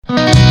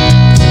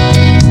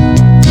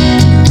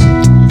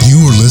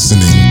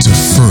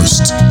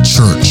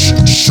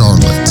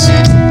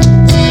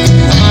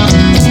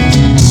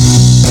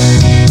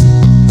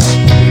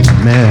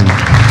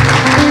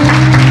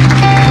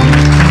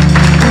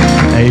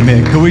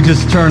Amen. Could we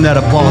just turn that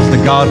applause to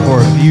God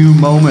for a few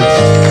moments?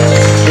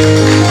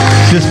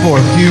 Just for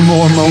a few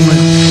more moments.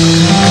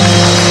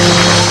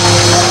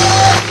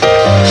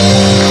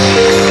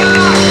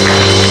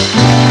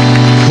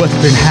 What's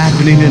been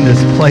happening in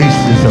this place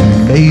is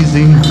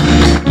amazing.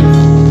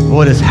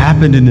 What has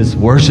happened in this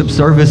worship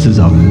service is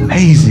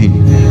amazing.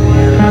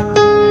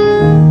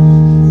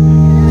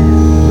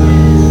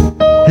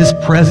 His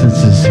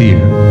presence is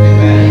here.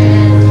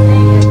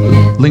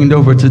 Leaned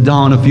over to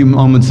Dawn a few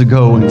moments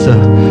ago and to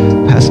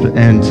Pastor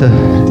and to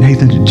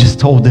Nathan, just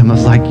told them, I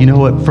was like, you know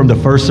what, from the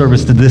first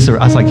service to this, I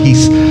was like,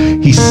 he's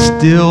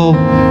still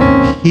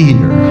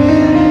here.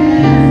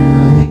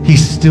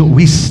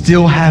 We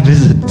still have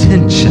his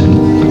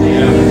attention.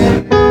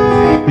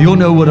 You'll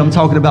know what I'm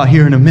talking about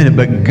here in a minute,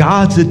 but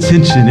God's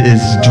attention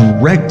is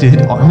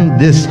directed on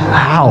this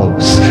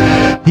house.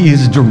 He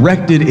is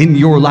directed in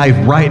your life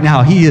right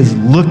now. He is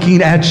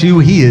looking at you.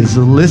 He is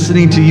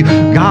listening to you.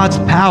 God's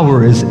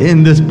power is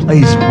in this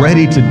place,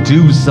 ready to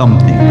do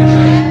something.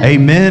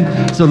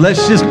 Amen. So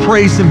let's just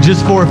praise him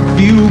just for a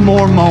few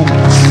more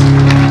moments.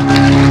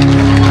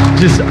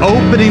 Just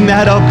opening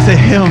that up to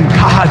him.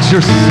 God,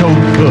 you're so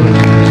good.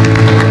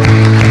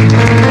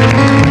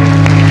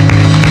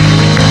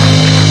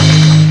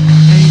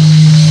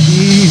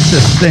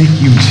 Thank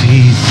you,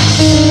 Jesus.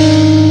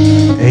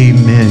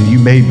 Amen. You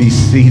may be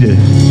seated.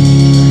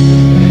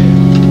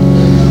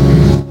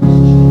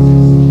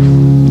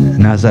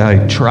 And as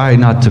I try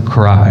not to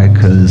cry,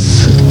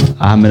 because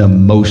I'm an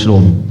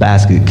emotional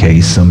basket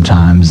case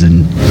sometimes,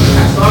 and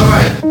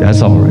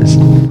that's all right.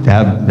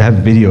 That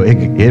video,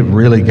 it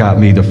really got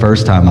me the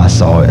first time I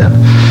saw it.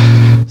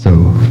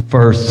 So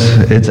first,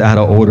 it's out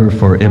of order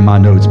for in my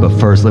notes, but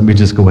first, let me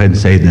just go ahead and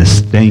say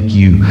this. Thank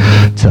you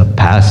to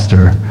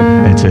Pastor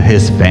and to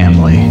his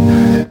family.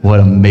 What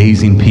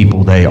amazing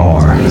people they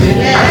are.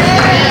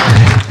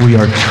 We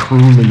are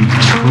truly,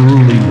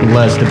 truly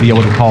blessed to be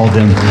able to call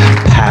them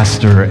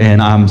pastor,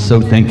 and I'm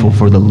so thankful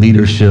for the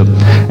leadership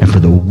and for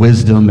the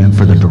wisdom and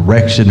for the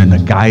direction and the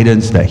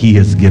guidance that he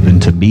has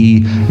given to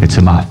me and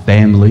to my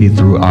family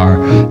through our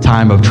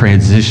time of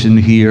transition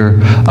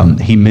here.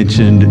 He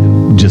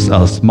mentioned just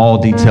a small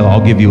detail.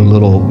 I'll give you a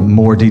little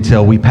more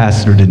detail. We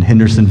pastored in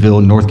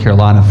Hendersonville, North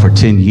Carolina for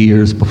 10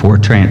 years before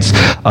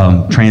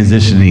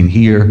transitioning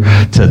here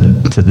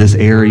to this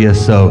area.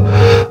 So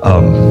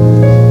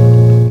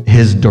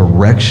his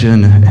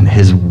direction and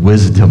his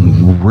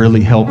wisdom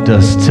really helped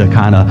us to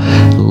kind of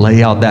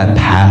lay out that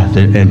path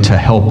and to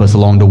help us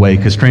along the way,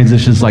 because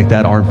transitions like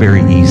that aren't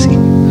very easy.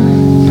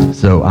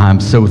 So I'm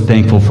so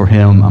thankful for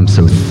him. I'm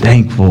so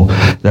thankful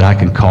that I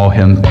can call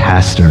him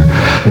pastor.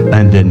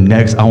 And then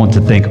next, I want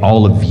to thank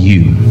all of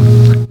you,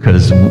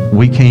 because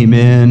we came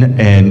in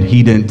and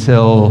he didn't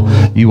tell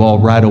you all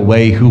right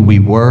away who we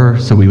were,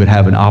 so we would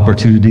have an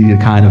opportunity to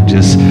kind of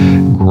just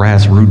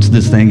grassroots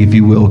this thing, if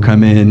you will,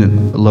 come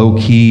in low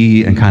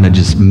key and kind of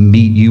just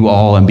meet you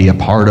all and be a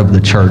part of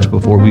the church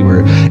before we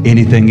were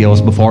anything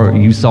else, before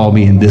you saw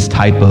me in this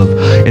type of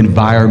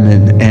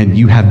environment. And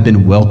you have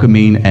been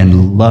welcoming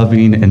and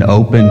loving and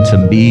open to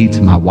me,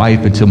 to my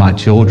wife, and to my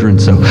children.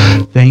 So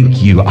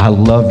thank you. I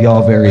love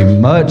y'all very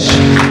much.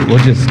 We'll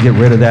just get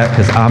rid of that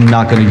because I'm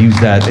not going to use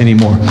that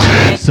anymore.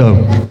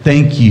 So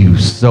thank you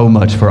so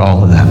much for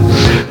all of that.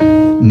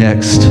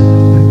 Next,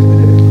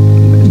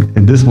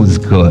 and this one's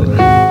good.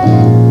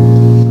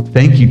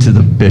 Thank you to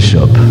the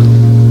bishop.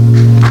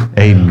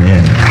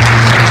 Amen.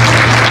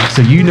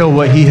 So you know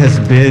what he has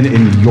been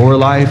in your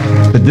life,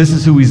 but this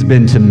is who he's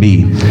been to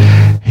me.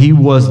 He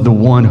was the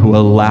one who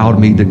allowed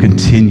me to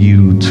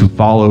continue to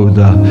follow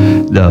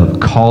the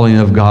calling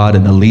of God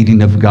and the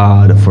leading of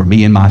God for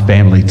me and my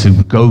family to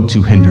go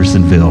to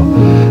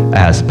Hendersonville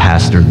as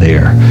pastor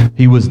there.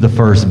 He was the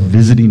first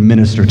visiting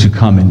minister to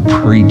come and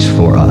preach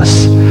for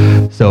us.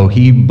 So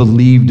he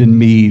believed in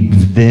me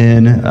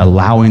then,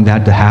 allowing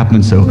that to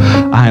happen. So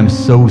I am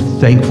so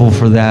thankful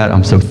for that.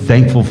 I'm so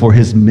thankful for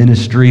his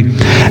ministry.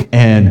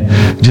 And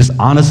just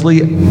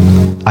honestly,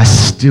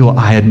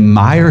 I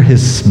admire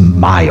his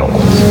smile.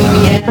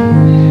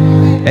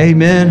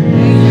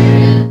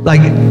 Amen.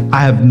 Like,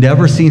 I have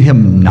never seen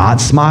him not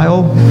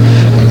smile.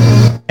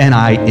 And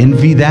I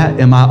envy that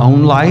in my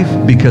own life,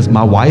 because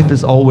my wife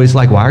is always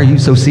like, why are you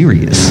so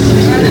serious?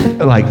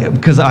 Like,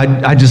 because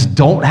I just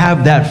don't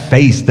have that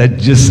face that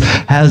just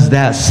has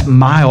that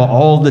smile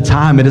all the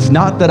time. And it's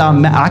not that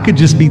I could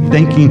just be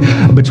thinking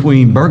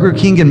between Burger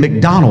King and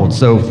McDonald's.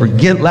 So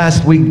forget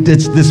last week,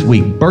 it's this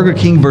week. Burger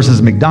King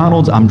versus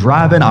McDonald's. I'm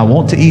driving, I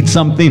want to eat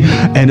something.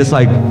 And it's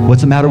like,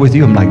 what's the matter with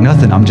you? I'm like,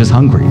 nothing, I'm just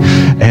hungry.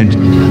 And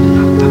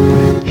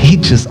he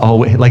just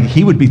always, like,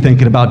 he would be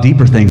thinking about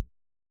deeper things.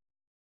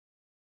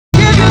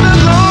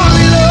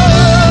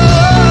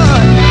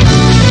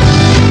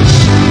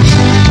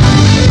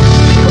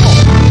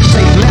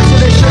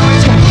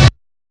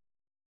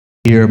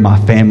 Here, my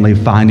family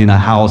finding a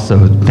house,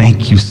 so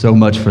thank you so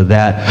much for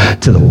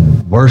that. To the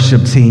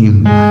worship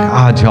team,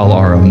 God, y'all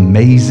are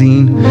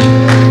amazing,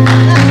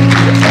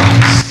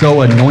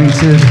 so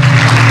anointed.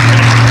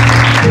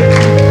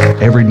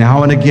 every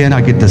now and again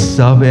I get to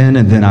sub in,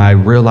 and then I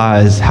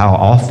realize how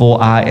awful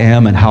I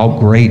am and how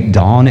great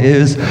Dawn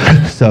is.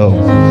 So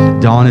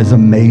Dawn is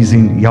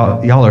amazing.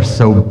 Y'all are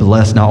so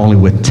blessed, not only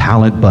with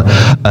talent, but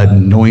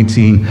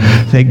anointing.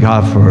 Thank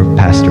God for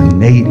Pastor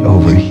Nate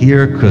over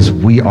here, because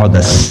we are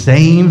the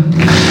same.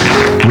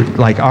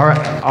 Like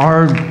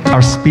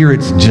our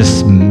spirits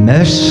just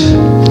mesh.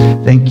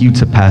 Thank you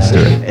to Pastor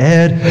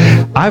Ed.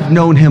 I've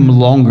known him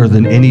longer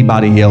than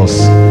anybody else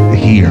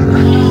here.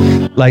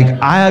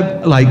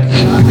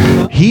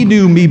 He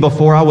knew me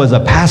before I was a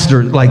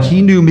pastor. Like,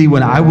 he knew me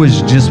when I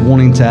was just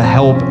wanting to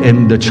help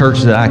in the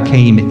church that I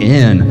came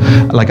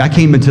in. Like, I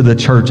came into the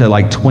church at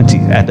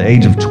the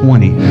age of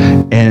 20,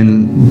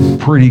 and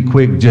pretty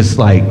quick just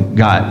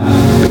got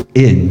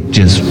in.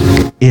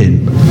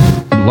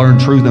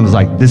 Learned truth and was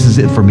like, this is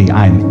it for me,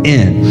 I'm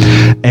in.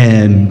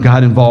 And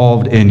got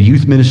involved in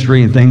youth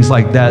ministry and things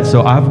like that.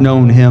 So I've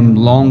known him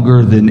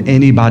longer than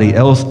anybody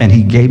else, and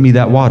he gave me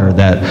that water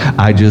that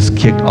I just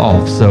kicked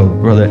off. So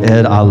Brother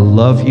Ed, I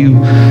love you.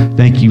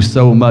 Thank you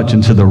so much.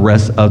 And to the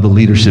rest of the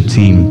leadership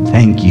team,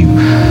 thank you.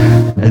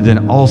 And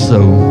then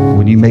also,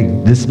 when you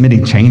make this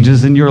many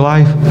changes in your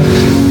life,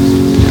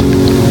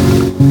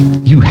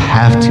 you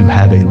have to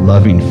have a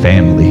loving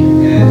family.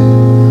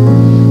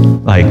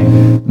 Like,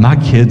 my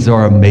kids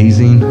are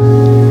amazing.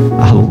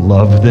 I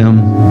love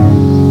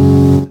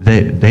them.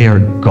 They are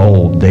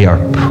gold. They are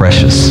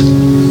precious.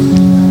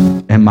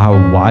 And my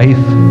wife,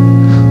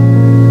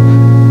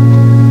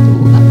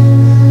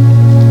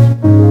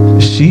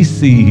 she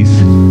sees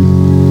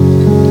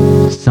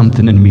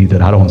something in me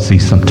that I don't see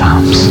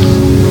sometimes.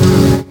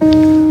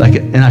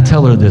 And I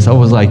tell her this, I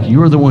was like,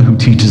 you're the one who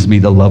teaches me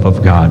the love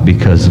of God,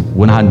 because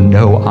when I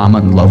know I'm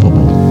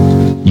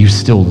unlovable, you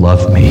still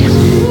love me.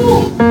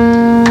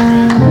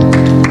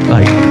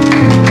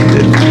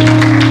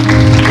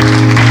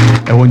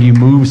 And when you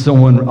move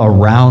someone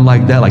around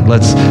like that,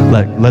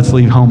 let's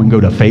leave home and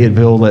go to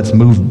Fayetteville, let's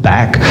move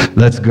back,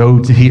 let's go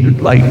to here,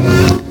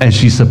 and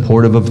she's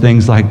supportive of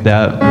things like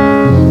that,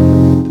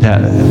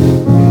 that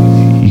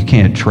you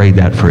can't trade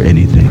that for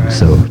anything.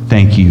 So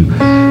thank you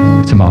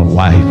to my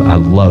wife. I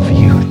love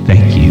you.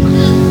 Thank you.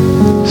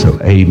 So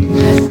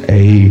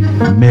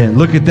amen.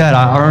 Look at that.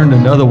 I earned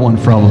another one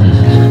from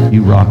him.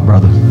 You rock,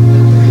 brother.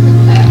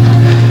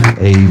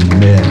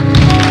 Amen.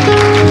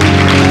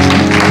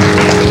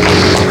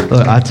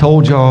 Look, I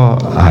told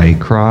y'all I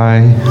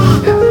cry.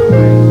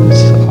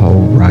 It's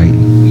all right.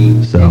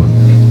 So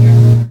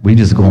we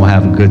just gonna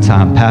have a good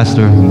time.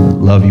 Pastor,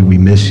 love you. We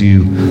miss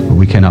you. But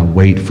we cannot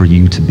wait for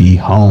you to be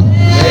home.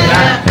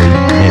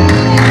 Amen.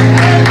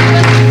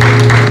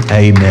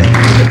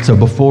 Amen. So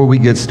before we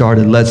get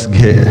started, let's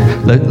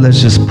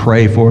just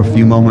pray for a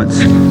few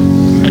moments.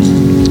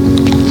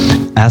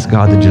 Ask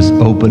God to just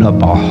open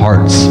up our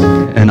hearts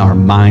and our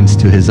minds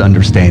to his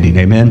understanding.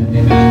 Amen?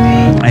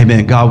 Amen.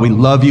 Amen. God, we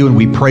love you and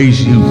we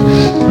praise you.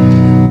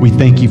 We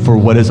thank you for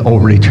what has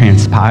already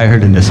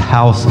transpired in this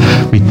house.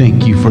 We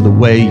thank you for the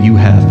way you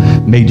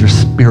have made your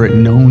spirit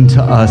known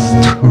to us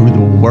through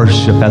the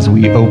worship, as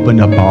we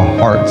opened up our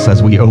hearts,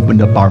 as we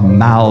opened up our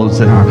mouths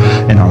and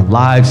our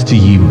lives to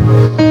you.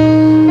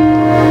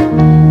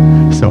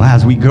 So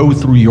as we go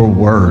through your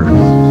word,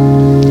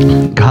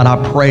 God, I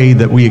pray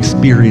that we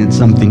experience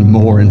something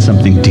more and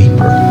something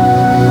deeper.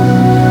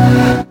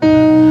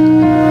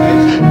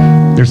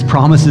 There's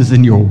promises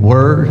in your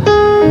word.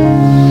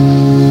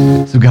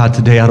 So God,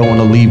 today I don't want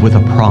to leave with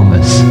a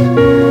promise,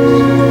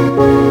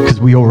 because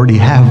we already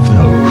have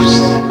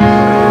those.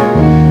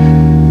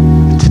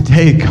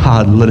 Today,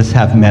 God, let us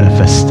have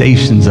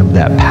manifestations of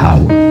that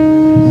power.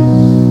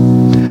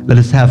 Let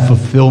us have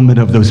fulfillment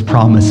of those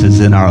promises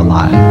in our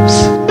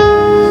lives.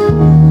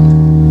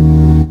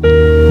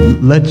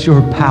 Let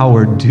your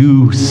power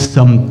do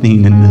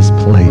something in this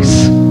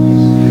place.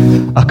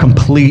 A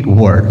complete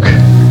work,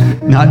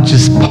 not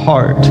just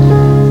part.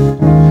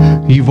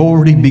 You've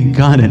already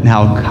begun it.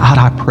 Now, God,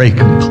 I pray,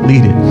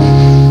 complete it.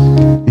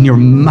 In your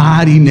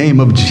mighty name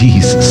of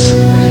Jesus.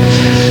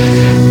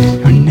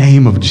 Your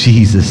name of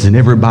Jesus. And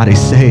everybody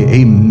say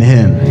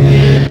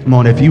amen. Come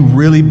on, if you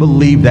really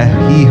believe that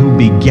he who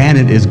began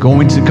it is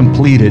going to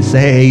complete it,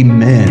 say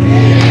amen.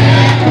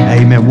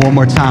 Amen. One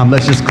more time.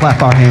 Let's just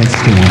clap our hands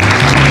to him.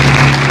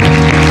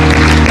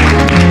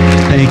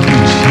 Thank you,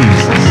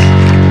 Jesus.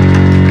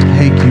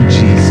 Thank you,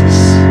 Jesus.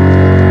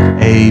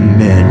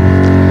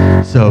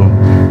 Amen. So,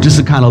 just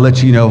to kind of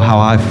let you know how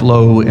I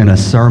flow in a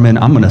sermon,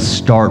 I'm going to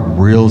start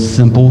real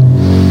simple,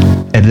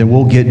 and then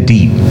we'll get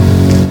deep.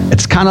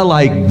 It's kind of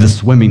like the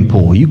swimming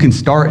pool. You can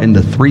start in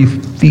the 3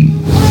 feet,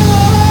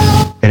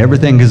 and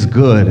everything is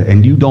good,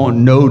 and you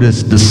don't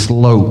notice the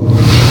slope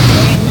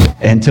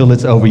until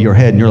it's over your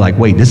head, and you're like,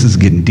 wait, this is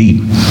getting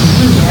deep.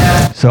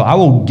 So I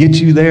will get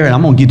you there, and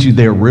I'm going to get you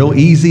there real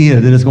easy,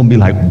 and then it's going to be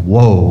like,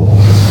 whoa.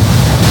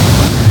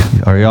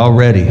 Are y'all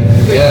ready?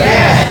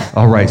 Yes.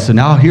 All right, so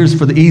now here's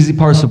for the easy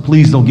part, so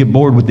please don't get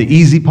bored with the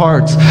easy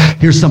parts.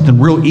 Here's something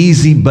real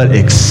easy, but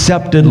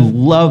accept it,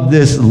 love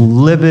this,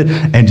 live it,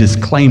 and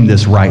just claim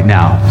this right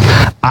now.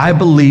 I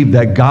believe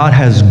that God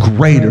has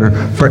greater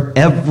for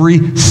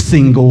every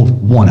single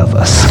one of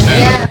us.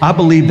 Yeah. I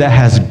believe that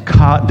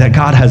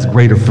God has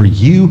greater for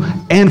you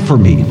and for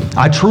me.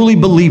 I truly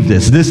believe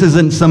this. This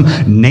isn't some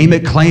name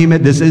it, claim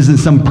it. This isn't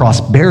some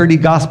prosperity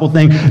gospel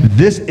thing.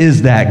 This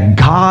is that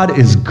God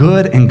is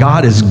good and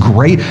God is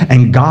great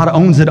and God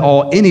owns it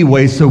all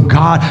anyway. So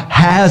God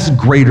has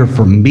greater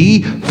for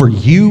me, for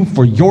you,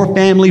 for your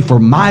family, for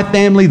my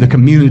family, the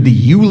community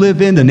you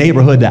live in, the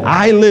neighborhood that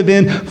I live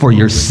in, for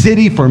your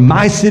city, for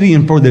my city,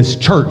 and for this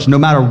church. No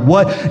matter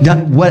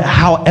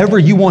however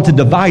you want to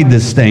divide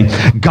this thing,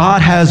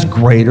 God has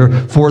greater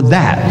for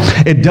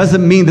that. It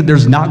doesn't mean that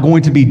there's not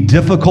going to be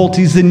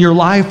difficulties in your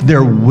life.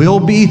 There will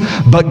be,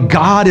 but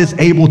God is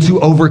able to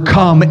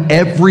overcome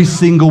every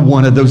single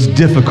one of those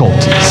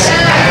difficulties.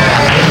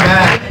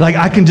 Like,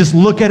 I can just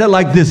look at it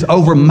like this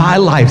over my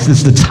life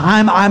since the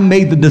time I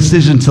made the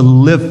decision to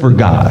live for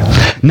God.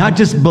 Not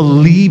just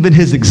believe in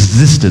his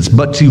existence,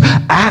 but to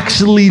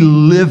actually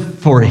live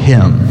for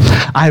him.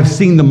 I have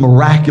seen the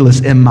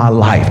miraculous in my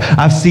life.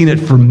 I've seen it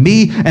for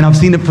me, and I've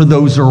seen it for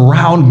those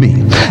around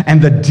me.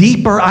 And the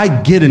deeper I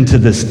get into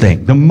this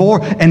thing, the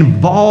more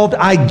involved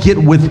I get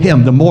with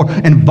him, the more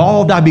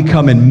involved I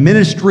become in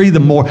ministry, the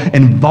more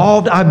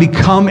involved I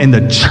become in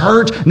the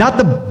church. Not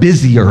the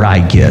busier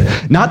I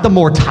get, not the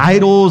more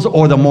titles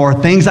or the more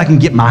things I can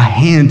get my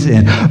hands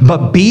in,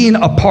 but being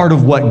a part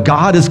of what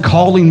God is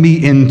calling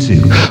me into,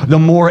 the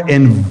more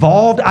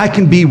involved I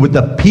can be with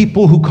the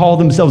people who call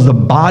themselves the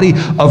body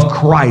of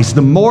Christ,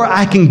 the more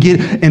I can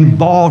get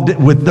involved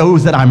with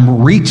those that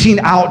I'm reaching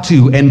out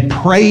to and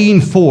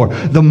praying for,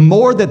 the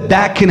more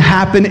that can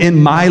happen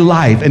in my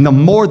life. And the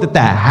more that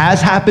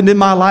has happened in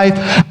my life,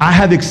 I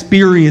have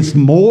experienced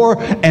more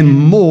and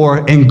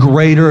more and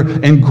greater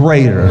and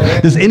greater.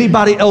 Does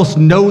anybody else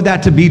know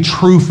that to be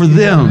true for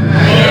them?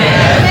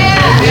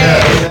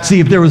 See,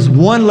 if there was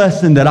one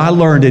lesson that I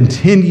learned in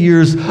 10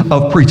 years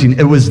of preaching,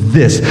 it was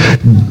this.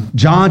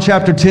 John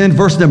chapter 10,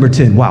 verse number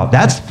 10. Wow,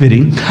 that's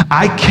fitting.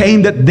 I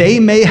came that they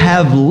may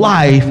have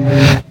life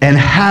and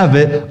have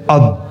it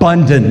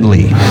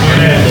abundantly.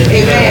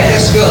 Amen.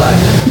 That's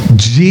good.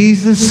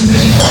 Jesus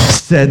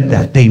said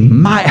that they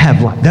might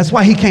have life. That's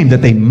why he came,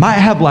 that they might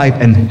have life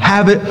and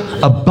have it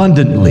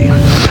abundantly.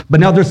 But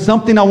now there's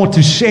something I want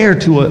to share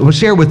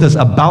with us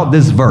about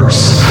this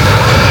verse.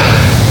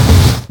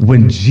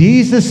 When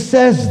Jesus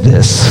says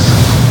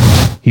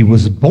this, he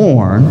was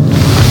born,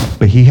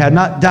 but he had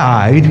not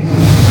died,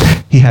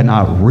 he had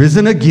not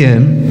risen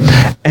again,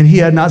 and he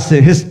had not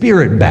sent his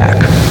spirit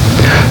back.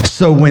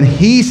 So when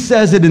he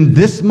says it in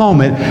this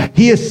moment,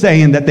 he is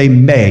saying that they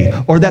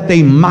may, or that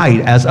they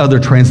might, as other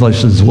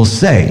translations will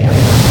say.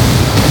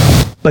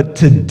 But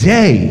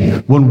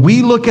today, when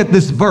we look at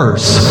this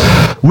verse,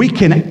 we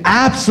can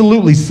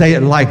absolutely say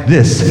it like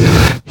this.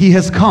 He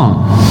has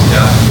come.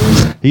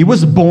 He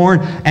was born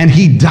and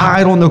he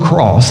died on the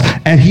cross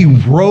and he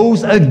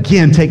rose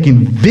again, taking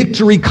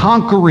victory,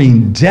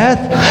 conquering death,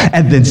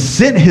 and then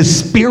sent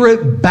his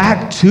spirit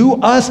back to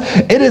us.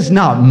 It is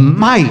not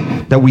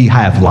might that we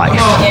have life.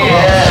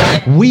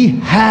 We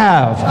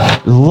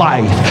have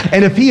life.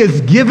 And if he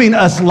is giving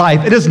us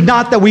life, it is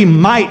not that we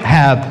might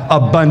have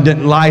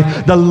abundant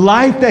life. The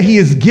life that he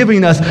is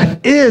giving us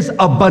is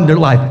abundant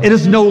life. It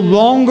is no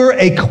longer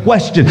a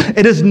question.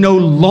 It is no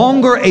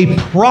longer a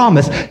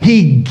promise.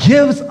 He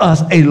gives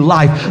us a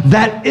life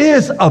that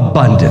is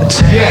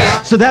abundant.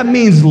 Yeah. So that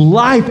means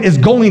life is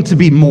going to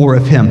be more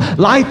of him.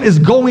 Life is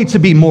going to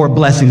be more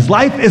blessings.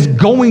 Life is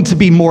going to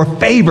be more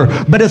favor,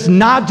 but it's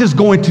not just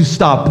going to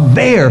stop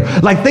there.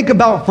 Like, think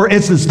about, for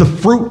instance, the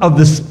fruit of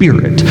the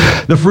Spirit.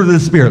 The fruit of the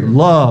Spirit: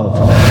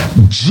 love,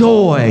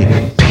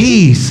 joy,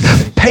 peace,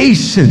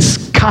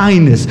 patience,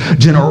 kindness,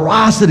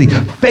 generosity,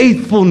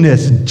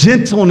 faithfulness,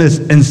 gentleness,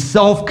 and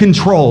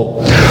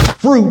self-control.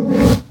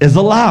 Fruit is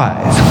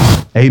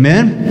alive.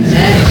 Amen?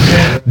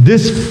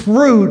 This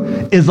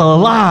fruit is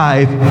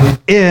alive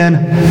in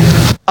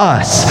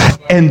us.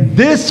 And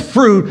this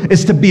fruit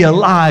is to be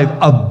alive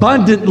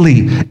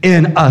abundantly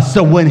in us.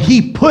 So when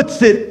he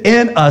puts it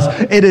in us,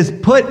 it is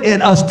put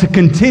in us to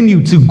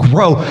continue to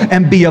grow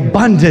and be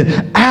abundant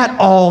at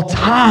all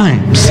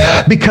times,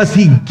 because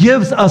he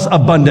gives us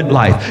abundant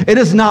life. It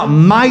is not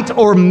might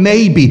or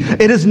maybe.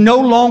 It is no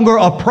longer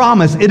a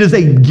promise. It is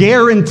a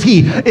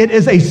guarantee. It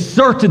is a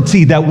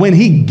certainty that when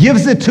he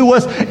gives it to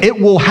us, it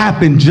will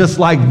happen just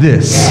like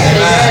this.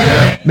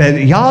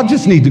 Man, y'all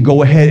just need to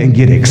go ahead and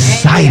get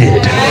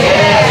excited.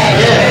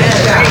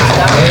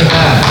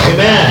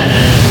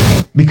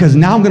 Amen. Because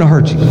now I'm going to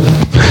hurt you.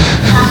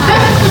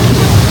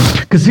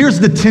 Because here's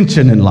the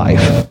tension in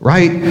life,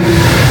 right?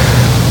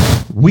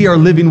 We are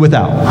living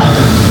without.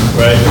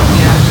 Right.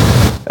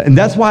 And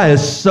that's why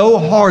it's so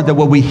hard that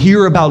when we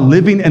hear about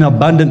living an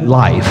abundant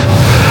life,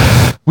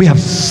 we have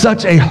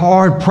such a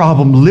hard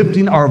problem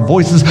lifting our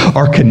voices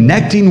or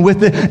connecting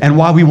with it, and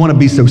why we want to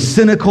be so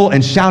cynical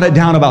and shout it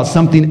down about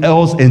something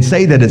else and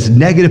say that it's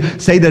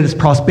negative, say that it's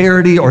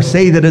prosperity, or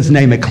say that it's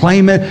name it,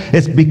 claim it.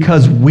 It's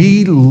because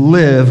we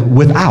live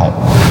without.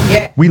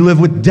 Yeah. We live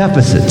with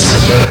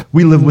deficits.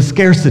 We live with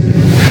scarcity.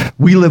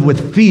 We live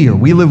with fear.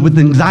 We live with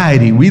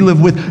anxiety. We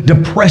live with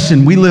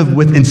depression. We live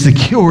with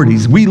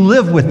insecurities. We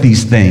live with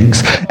these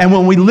things. And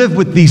when we live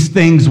with these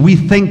things, we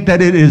think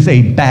that it is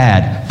a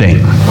bad thing.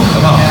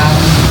 Come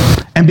on.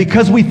 And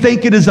because we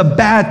think it is a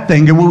bad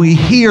thing, and when we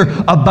hear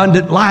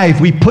abundant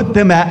life, we put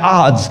them at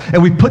odds,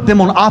 and we put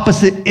them on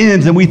opposite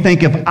ends, and we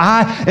think if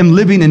I am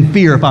living in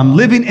fear, if I'm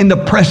living in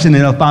depression,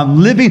 and if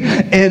I'm living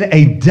in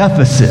a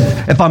deficit,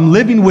 if I'm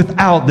living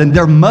without, then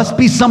there must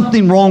be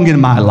something wrong in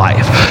my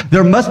life.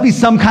 There must be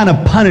some kind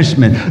of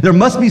punishment. There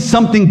must be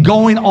something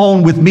going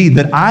on with me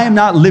that I am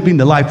not living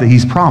the life that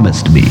he's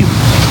promised me.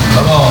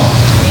 Come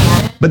on.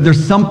 But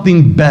there's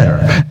something better.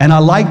 And I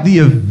like the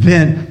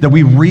event that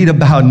we read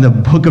about in the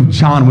book of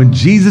John when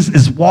Jesus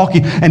is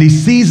walking and he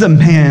sees a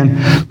man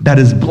that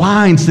is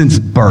blind since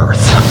birth.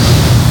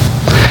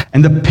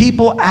 And the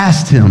people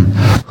asked him,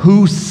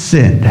 who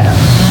sinned,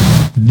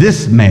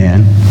 this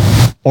man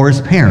or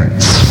his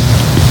parents?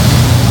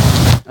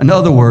 In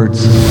other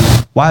words,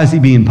 why is he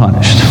being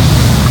punished?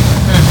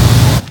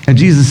 And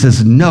Jesus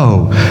says,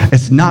 no,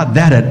 it's not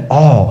that at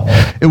all.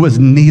 It was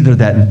neither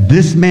that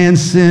this man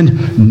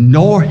sinned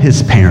nor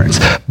his parents,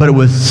 but it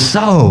was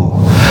so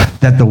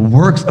that the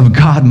works of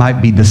God might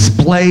be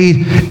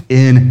displayed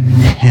in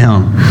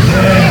him.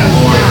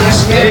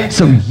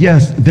 So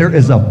yes, there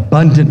is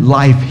abundant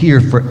life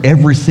here for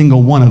every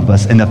single one of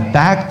us. And the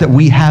fact that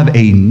we have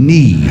a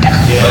need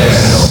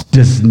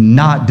does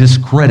not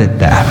discredit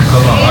that.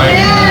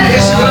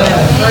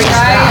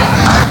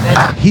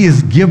 He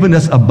has given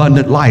us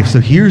abundant life. So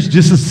here's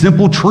just a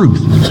simple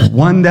truth,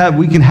 one that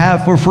we can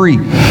have for free.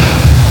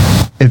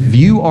 If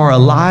you are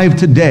alive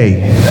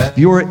today, if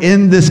you are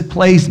in this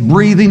place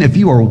breathing, if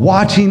you are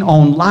watching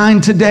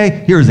online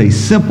today, here's a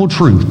simple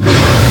truth.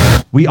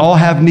 We all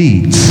have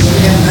needs.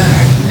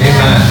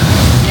 Amen.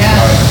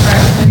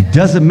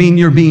 Doesn't mean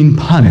you're being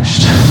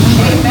punished.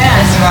 Amen.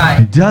 That's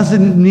right.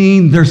 Doesn't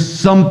mean there's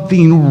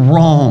something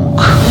wrong.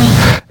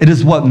 It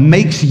is what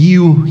makes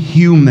you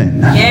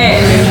human.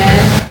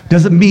 Yes.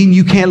 Doesn't mean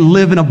you can't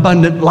live an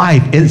abundant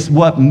life. It's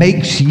what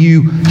makes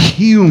you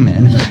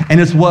human.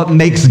 And it's what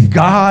makes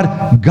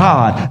God,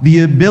 God. The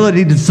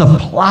ability to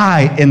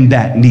supply in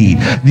that need.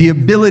 The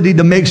ability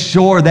to make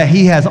sure that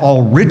he has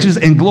all riches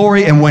and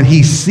glory. And when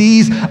he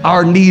sees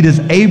our need is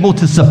able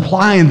to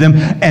supply in them.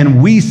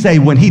 And we say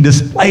when he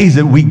displays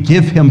it, we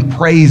give him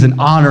praise and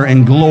honor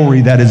and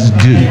glory that is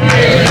due.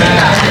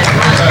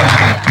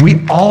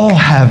 We all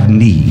have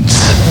needs.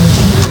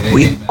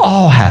 We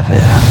all have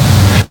it.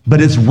 But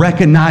it's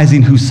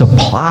recognizing who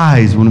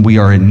supplies when we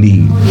are in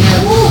need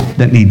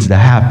that needs to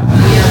happen.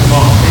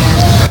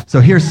 So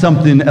here's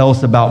something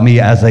else about me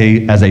as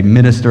a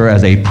minister,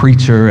 as a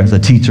preacher, as a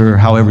teacher,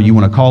 however you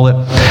want to call it.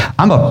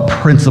 I'm a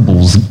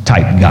principles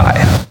type guy.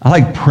 I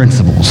like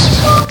principles.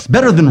 It's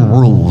better than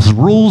rules.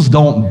 Rules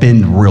don't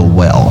bend real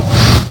well.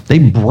 They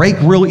break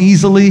real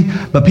easily,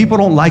 but people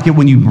don't like it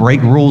when you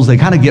break rules. They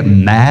kind of get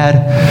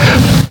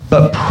mad.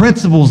 But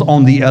principles,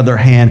 on the other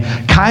hand,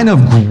 kind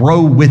of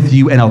grow with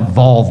you and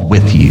evolve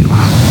with you.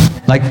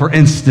 Like, for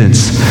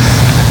instance,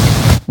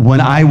 when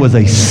I was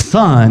a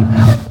son,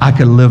 I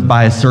could live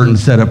by a certain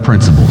set of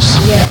principles.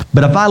 Yeah.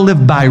 But if I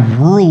live by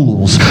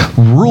rules,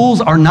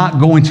 rules are not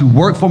going to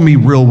work for me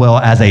real well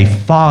as a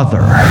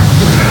father.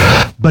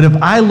 But if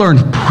I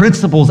learn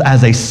principles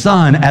as a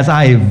son, as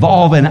I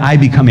evolve and I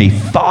become a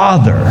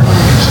father,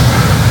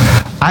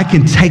 I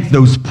can take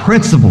those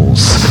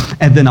principles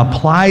and then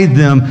apply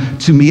them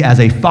to me as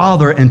a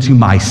father and to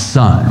my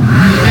son.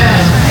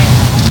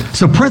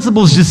 So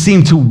principles just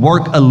seem to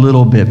work a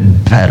little bit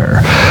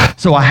better.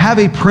 So I have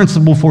a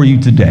principle for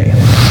you today.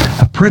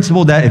 A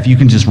principle that if you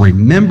can just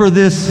remember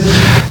this,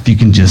 if you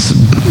can just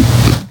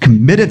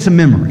commit it to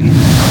memory,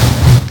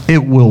 it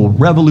will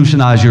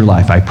revolutionize your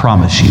life, I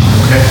promise you.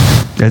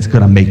 It's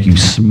going to make you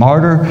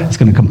smarter. It's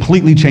going to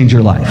completely change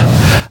your life.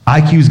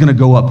 IQ is going to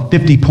go up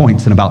 50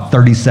 points in about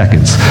 30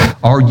 seconds.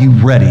 Are you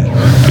ready?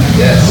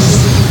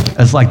 Yes.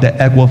 It's like the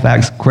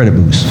Equifax credit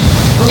boost.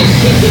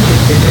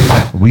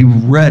 Are we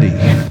ready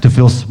to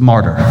feel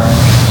smarter?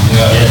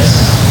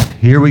 Yes.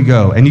 Here we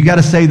go. And you got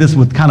to say this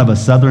with kind of a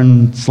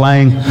southern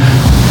slang.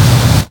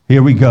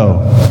 Here we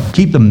go.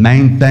 Keep the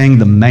main thing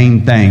the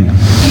main thing.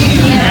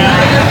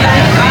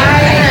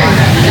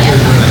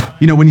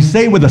 You know, when you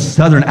say it with a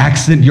southern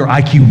accent, your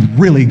IQ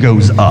really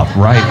goes up,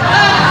 right?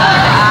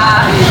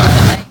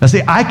 Now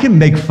see, I can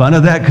make fun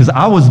of that because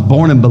I was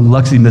born in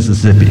Biloxi,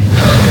 Mississippi.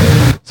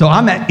 So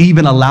I'm not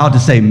even allowed to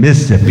say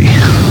Mississippi.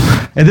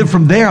 And then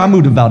from there, I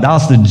moved to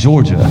Valdosta,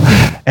 Georgia.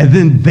 And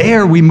then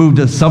there we moved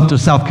to Sumter,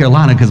 South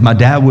Carolina, because my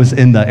dad was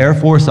in the Air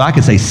Force, so I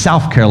could say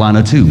South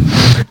Carolina too.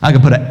 I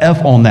could put an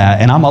F on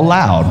that, and I'm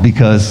allowed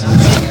because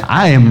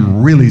I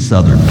am really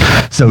Southern.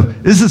 So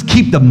this is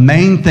keep the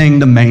main thing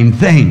the main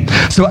thing.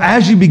 So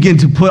as you begin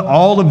to put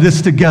all of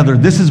this together,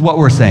 this is what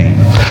we're saying.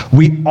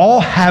 We all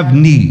have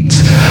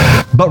needs,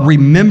 but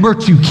remember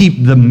to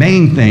keep the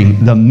main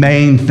thing the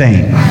main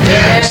thing.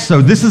 Yes.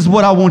 So this is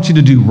what I want you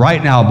to do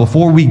right now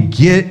before we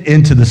get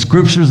into the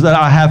scriptures that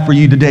I have for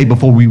you today,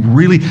 before we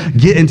really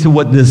get into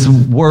what this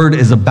word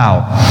is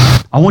about.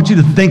 I want you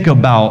to think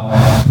about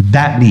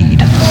that need.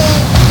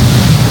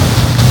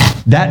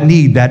 That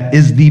need that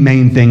is the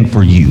main thing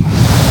for you.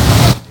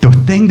 The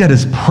thing that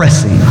is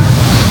pressing.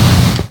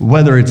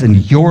 Whether it's in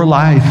your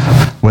life,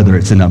 whether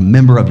it's in a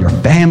member of your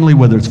family,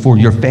 whether it's for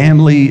your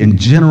family in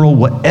general,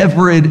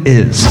 whatever it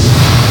is,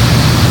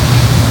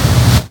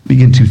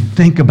 begin to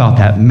think about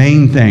that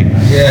main thing,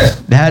 yes.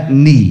 That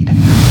need.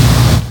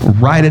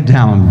 Write it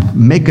down,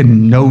 make a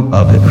note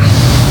of it,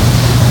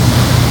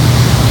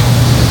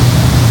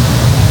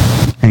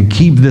 and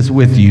keep this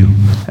with you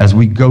as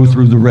we go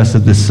through the rest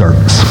of this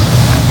service.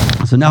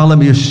 So now let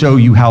me just show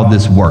you how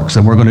this works.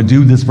 And we're going to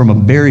do this from a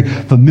very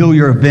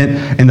familiar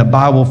event in the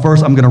Bible.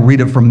 First, I'm going to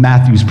read it from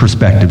Matthew's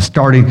perspective,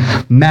 starting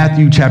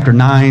Matthew chapter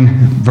 9,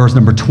 verse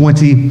number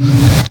 20.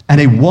 And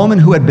a woman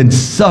who had been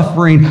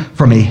suffering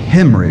from a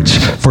hemorrhage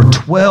for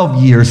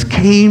 12 years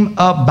came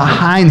up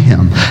behind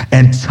him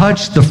and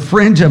touched the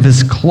fringe of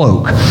his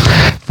cloak.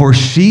 For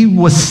she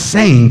was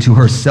saying to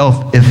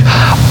herself, if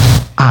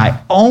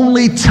I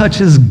only touch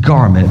his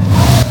garment,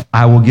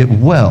 I will get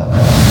well.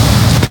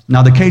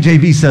 Now the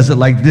KJV says it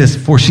like this,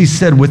 for she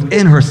said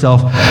within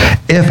herself,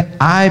 if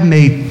I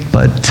may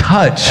but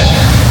touch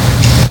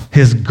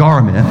his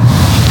garment,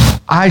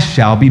 I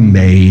shall be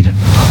made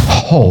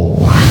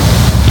whole.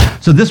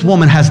 So this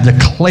woman has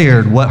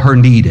declared what her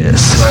need is.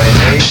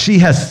 She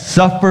has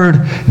suffered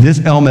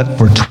this ailment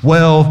for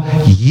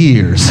 12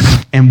 years.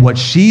 And what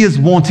she is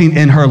wanting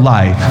in her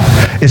life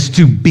is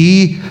to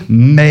be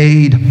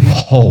made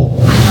whole.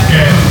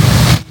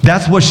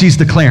 That's what she's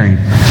declaring.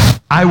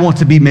 I want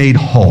to be made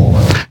whole.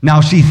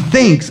 Now she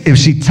thinks if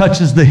she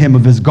touches the hem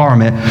of his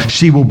garment,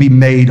 she will be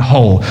made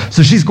whole.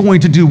 So she's going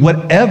to do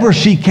whatever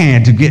she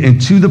can to get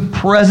into the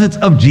presence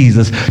of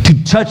Jesus,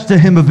 to touch the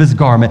hem of his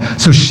garment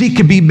so she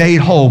can be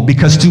made whole,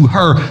 because to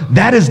her,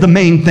 that is the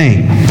main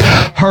thing.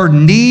 Her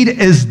need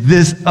is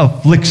this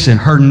affliction.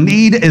 Her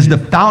need is the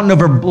fountain of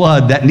her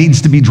blood that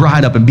needs to be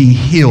dried up and be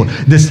healed,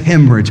 this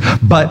hemorrhage.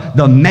 But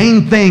the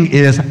main thing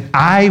is,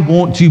 I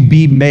want to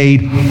be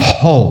made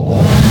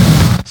whole.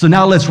 So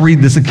now let's read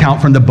this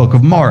account from the book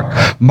of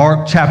Mark.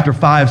 Mark chapter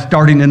 5,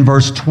 starting in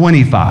verse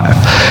 25.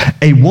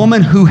 A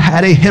woman who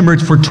had a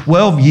hemorrhage for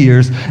 12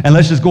 years, and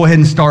let's just go ahead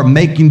and start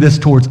making this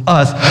towards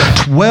us.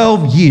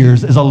 12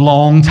 years is a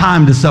long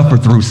time to suffer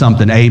through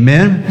something.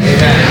 Amen?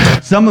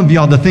 Amen. Some of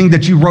y'all, the thing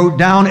that you wrote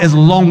down is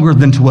longer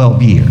than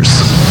 12 years.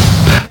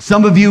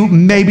 Some of you,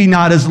 maybe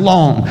not as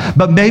long,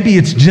 but maybe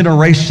it's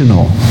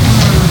generational.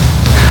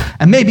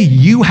 And maybe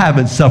you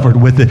haven't suffered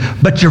with it,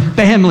 but your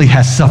family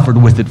has suffered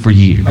with it for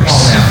years.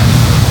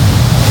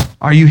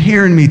 Are you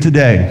hearing me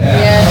today?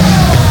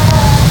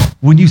 Yes.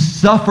 When you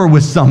suffer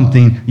with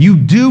something, you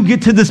do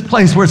get to this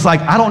place where it's like,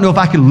 I don't know if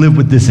I can live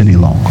with this any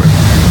longer.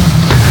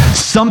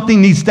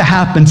 Something needs to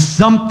happen.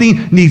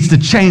 Something needs to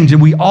change.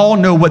 And we all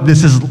know what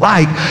this is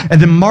like.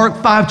 And then Mark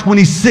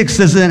 5:26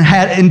 says, and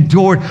had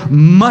endured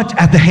much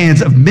at the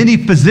hands of many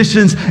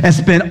physicians and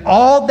spent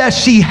all that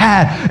she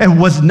had and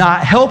was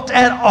not helped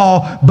at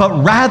all, but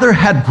rather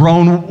had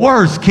grown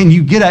worse. Can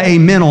you get an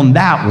amen on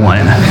that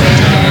one?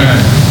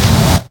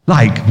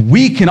 Like,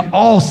 we can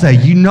all say,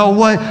 you know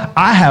what?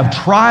 I have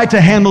tried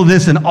to handle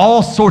this in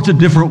all sorts of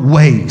different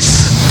ways.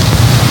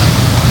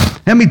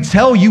 Let me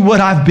tell you what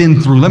I've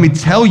been through. Let me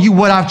tell you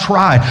what I've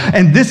tried.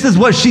 And this is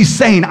what she's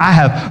saying I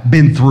have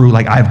been through.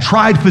 Like, I've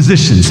tried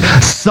physicians.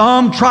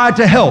 Some tried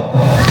to help.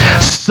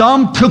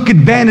 Some took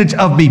advantage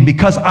of me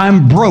because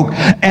I'm broke.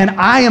 And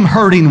I am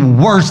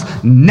hurting worse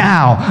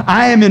now.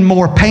 I am in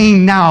more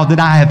pain now than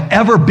I have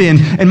ever been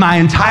in my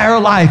entire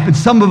life. And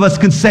some of us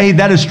can say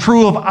that is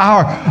true of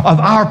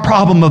our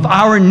problem, of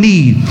our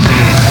need.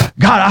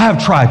 God, I have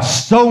tried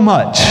so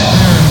much.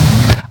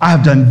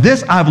 I've done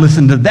this, I've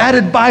listened to that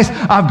advice,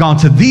 I've gone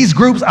to these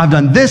groups, I've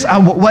done this,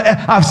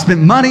 I've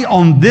spent money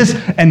on this,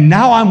 and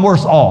now I'm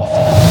worse off.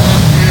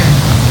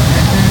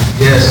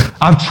 Yes.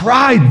 I've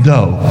tried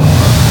though,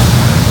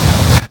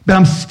 but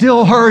I'm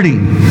still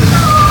hurting.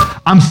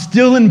 I'm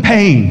still in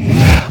pain.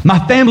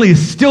 My family is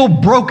still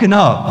broken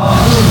up.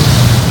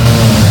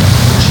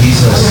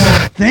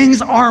 Jesus.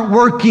 Things aren't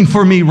working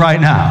for me right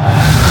now.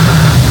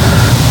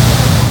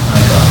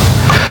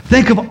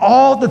 Think of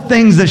all the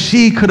things that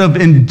she could have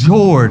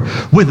endured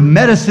with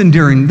medicine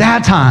during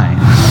that time.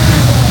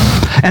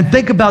 And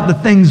think about the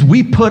things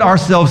we put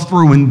ourselves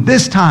through in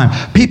this time.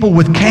 People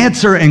with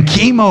cancer and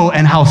chemo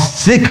and how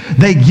sick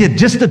they get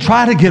just to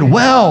try to get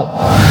well.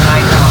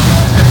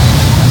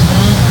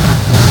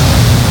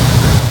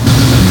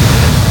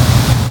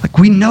 Like,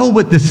 we know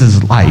what this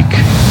is like.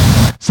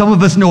 Some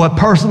of us know it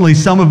personally.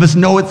 Some of us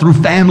know it through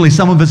family.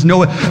 Some of us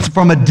know it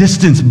from a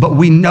distance. But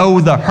we know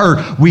the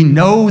hurt. We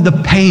know the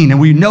pain. And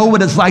we know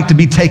what it's like to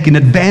be taken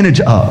advantage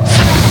of.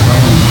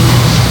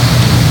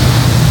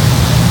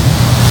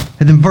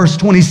 And then verse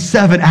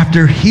 27,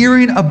 after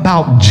hearing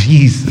about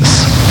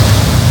Jesus,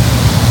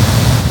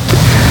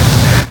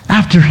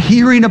 after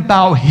hearing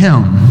about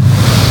him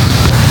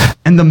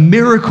and the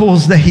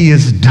miracles that he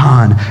has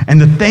done and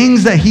the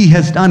things that he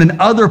has done in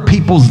other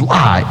people's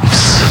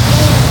lives,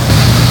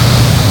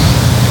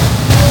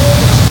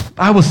 the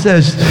Bible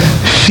says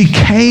she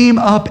came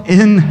up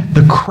in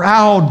the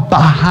crowd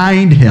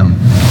behind him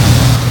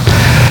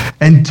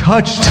and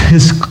touched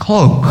his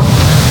cloak.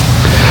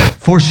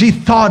 For she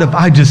thought, if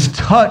I just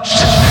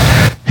touched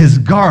his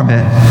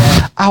garment,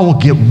 I will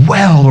get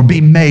well or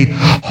be made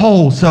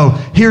whole. So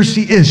here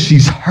she is.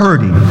 She's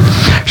hurting.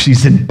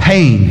 She's in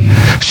pain.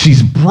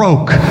 She's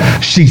broke.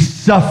 She's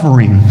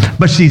suffering.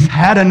 But she's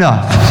had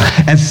enough.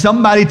 And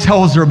somebody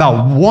tells her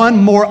about one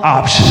more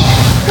option.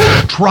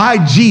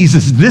 Try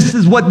Jesus. This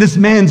is what this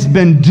man's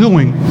been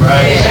doing.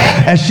 Right.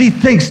 And she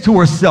thinks to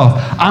herself,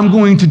 I'm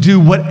going to do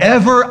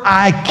whatever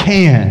I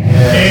can.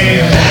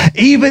 Yeah.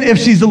 Even if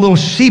she's a little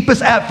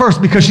sheepish at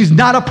first because she's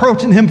not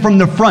approaching him from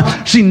the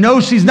front. She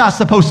knows she's not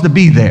supposed to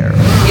be there.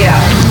 Yeah.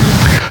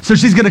 So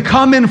she's going to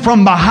come in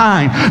from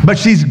behind, but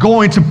she's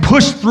going to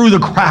push through the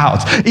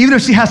crowds. Even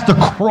if she has to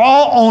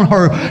crawl on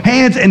her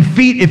hands and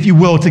feet, if you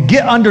will, to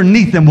get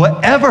underneath them,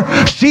 whatever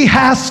she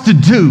has to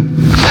do,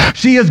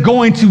 she is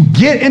going to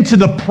get into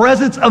the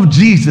presence of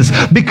Jesus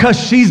because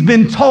she's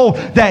been told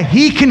that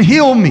he can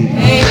heal me.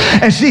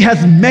 And she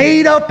has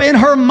made up in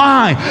her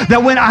mind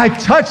that when I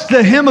touch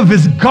the hem of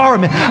his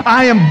garment,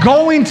 I am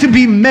going to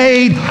be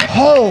made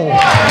whole.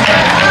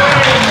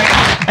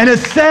 And it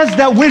says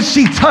that when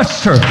she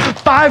touched her,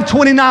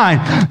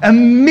 5:29,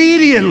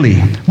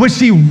 immediately when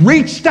she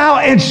reached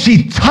out and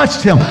she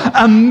touched him,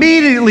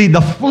 immediately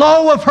the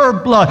flow of her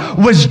blood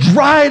was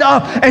dried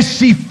up and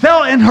she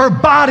felt in her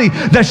body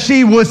that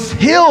she was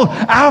healed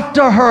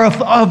after her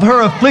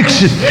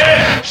affliction.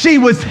 She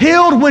was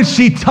healed when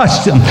she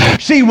touched him.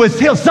 She was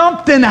healed.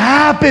 Something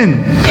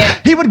happened.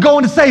 He would go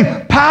on to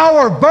say,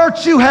 power,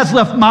 virtue has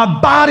left my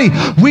body.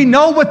 We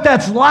know what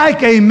that's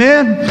like,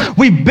 amen?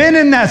 We've been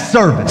in that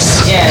service.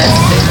 Yes.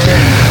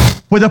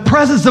 Where the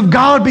presence of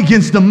God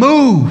begins to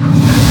move.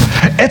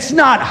 It's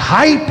not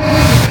hype.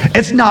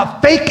 It's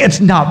not fake. It's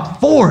not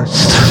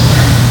forced.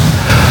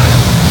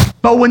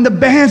 But when the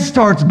band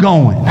starts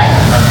going,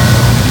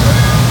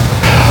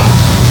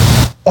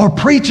 or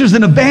preachers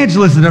and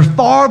evangelists that are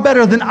far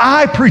better than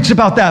I preach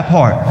about that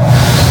part,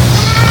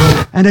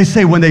 and they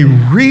say when they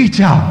reach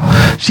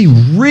out, she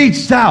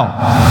reached out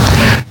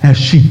and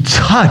she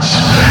touched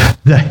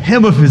the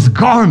hem of his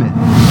garment.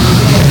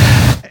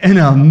 And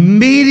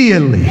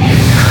immediately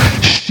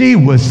she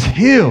was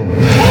healed.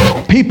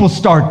 People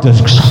start to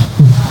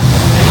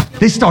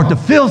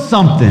feel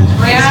something.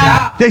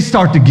 Yeah. They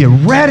start to get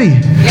ready.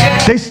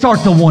 Yeah. They start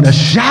to want to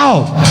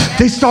shout.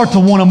 They start to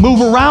want to move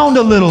around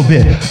a little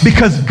bit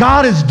because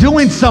God is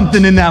doing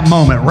something in that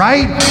moment,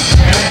 right?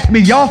 I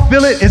mean, y'all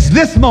feel it? It's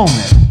this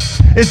moment.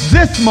 It's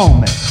this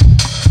moment.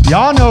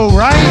 Y'all know,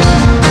 right?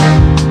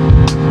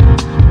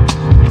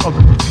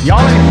 Okay.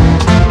 Y'all,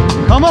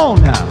 come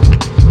on now.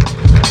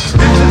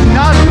 This is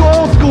not too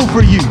old school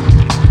for you.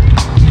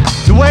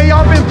 The way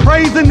y'all been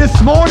praising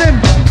this morning.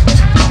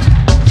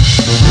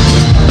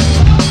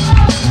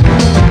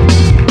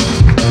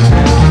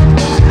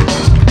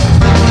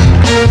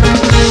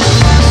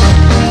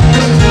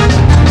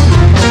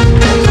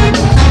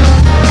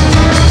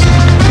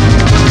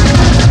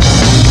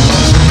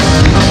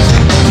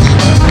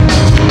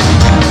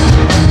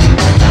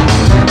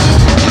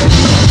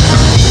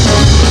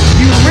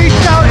 You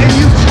reach out and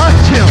you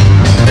touch him.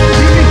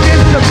 You begin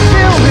to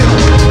feel him.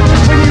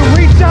 When you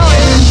reach out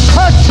and you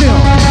touch him,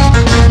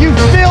 you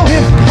feel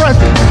his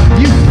presence.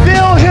 You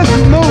feel his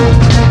move.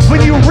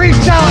 When you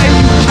reach out and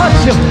you touch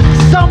him,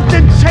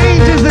 something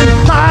changes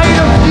inside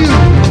of you.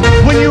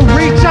 When you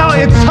reach out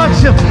and touch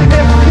him,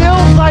 it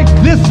feels like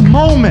this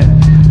moment.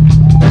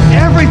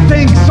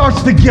 Everything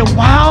starts to get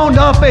wound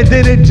up and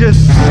then it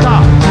just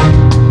stops.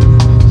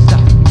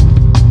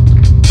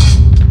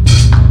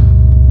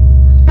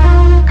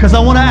 Because I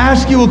want to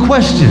ask you a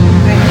question.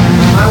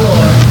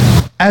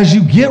 As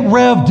you get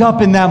revved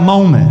up in that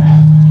moment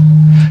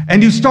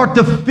and you start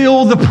to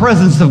feel the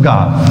presence of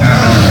God.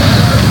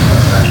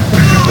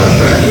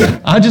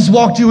 I just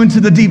walked you into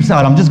the deep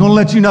side. I'm just going to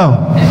let you know.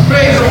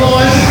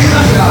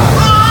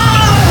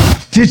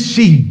 Did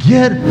she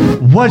get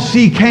what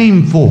she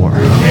came for?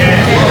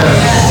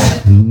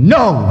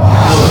 No.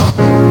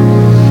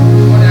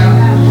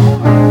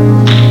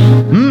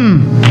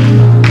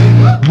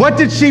 What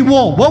did she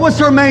want? What was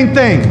her main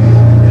thing?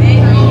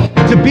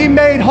 To be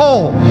made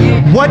whole.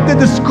 What did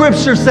the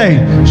scripture say?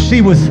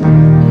 She was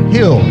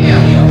healed.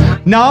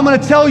 Now I'm going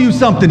to tell you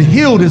something.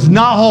 Healed is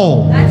not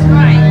whole. That's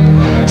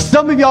right.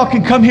 Some of y'all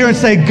can come here and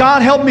say,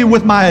 God, help me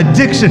with my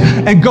addiction,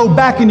 and go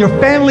back and your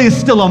family is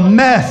still a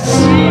mess.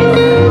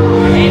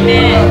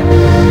 Amen.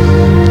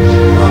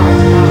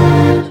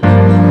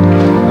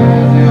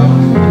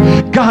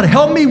 God,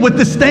 help me with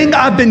this thing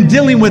I've been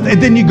dealing with.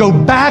 And then you go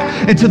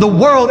back into the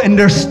world and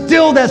there's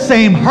still that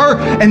same hurt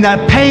and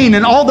that pain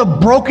and all the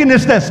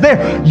brokenness that's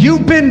there.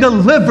 You've been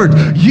delivered.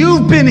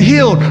 You've been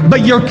healed,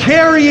 but you're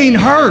carrying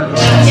hurt.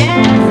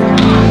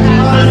 Yes.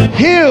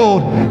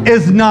 Healed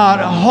is not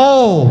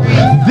whole.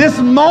 This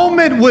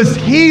moment was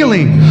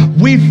healing.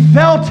 We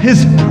felt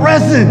his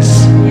presence.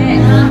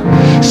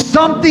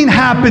 Something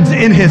happens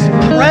in his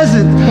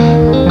presence.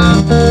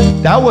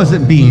 That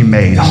wasn't being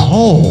made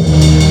whole.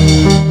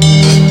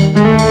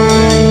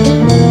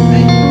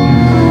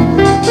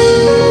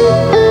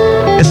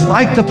 It's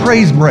like the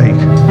praise break.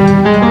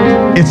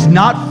 It's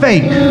not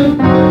fake.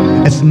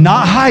 It's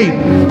not hype.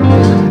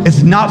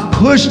 It's not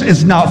pushed.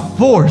 It's not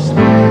forced.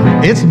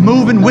 It's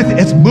moving with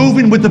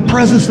the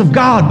presence of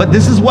God. But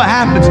this is what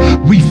happens.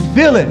 We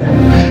feel it,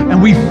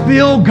 and we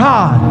feel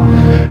God,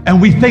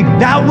 and we think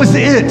that was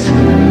it,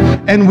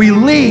 and we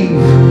leave,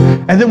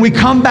 and then we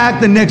come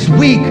back the next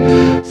week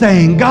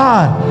saying,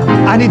 God,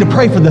 I need to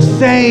pray for the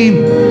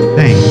same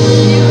thing.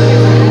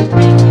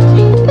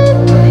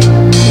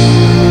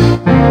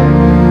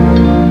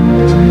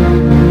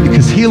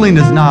 Healing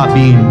is not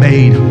being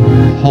made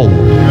whole.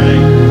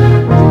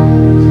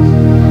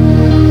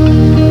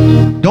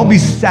 Don't be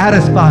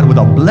satisfied with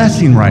a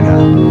blessing right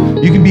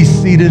now. You can be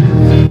seated.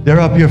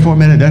 They're up here for a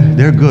minute.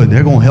 They're good.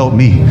 They're going to help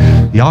me.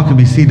 Y'all can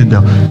be seated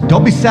though.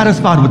 Don't be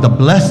satisfied with the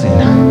blessing.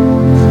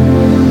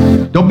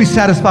 Don't be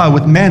satisfied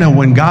with manna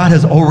when God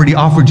has already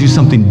offered you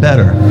something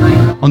better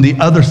on the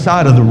other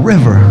side of the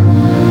river.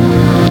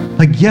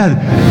 Like, yeah,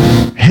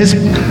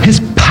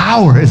 his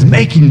power is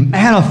making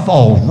manna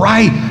fall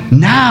right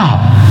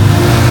now.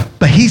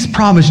 But he's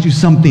promised you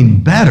something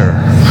better.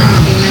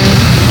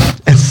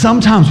 And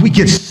sometimes we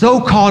get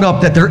so caught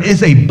up that there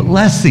is a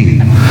blessing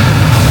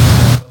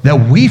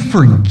that we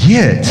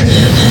forget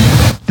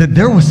that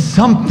there was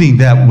something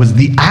that was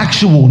the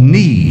actual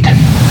need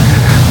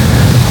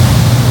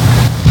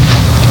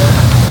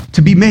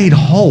to be made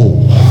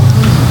whole.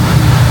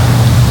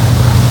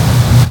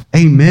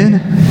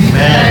 Amen?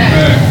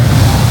 Amen.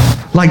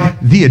 Like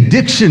the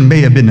addiction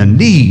may have been a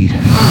need,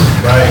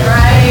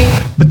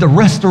 right? But the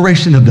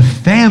restoration of the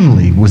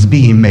family was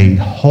being made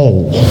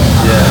whole.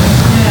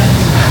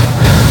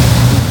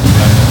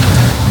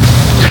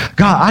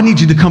 God, I need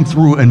you to come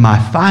through in my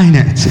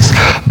finances,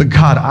 but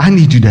God, I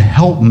need you to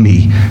help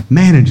me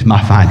manage my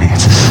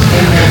finances.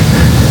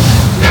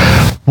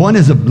 One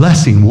is a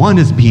blessing, one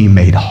is being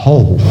made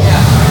whole.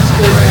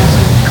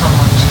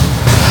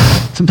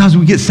 Sometimes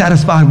we get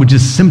satisfied with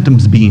just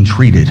symptoms being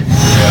treated.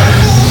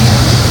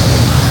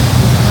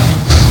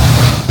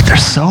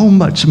 There's so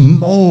much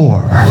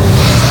more.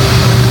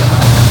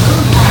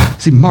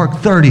 See, Mark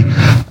 30,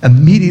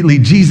 immediately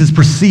Jesus,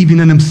 perceiving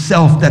in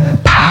himself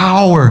that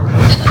power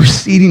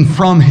proceeding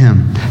from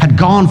him had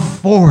gone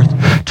forth,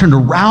 turned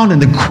around in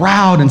the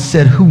crowd and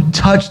said, "Who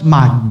touched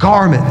my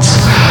garments?"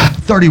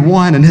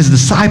 31, and his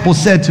disciples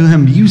said to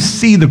him, "You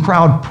see the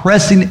crowd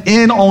pressing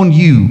in on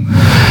you.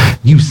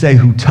 You say,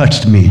 'Who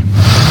touched me?'"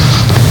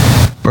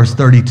 Verse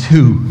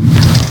 32,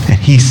 and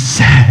he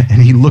said,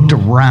 and he looked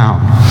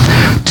around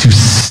to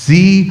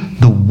see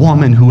the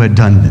woman who had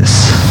done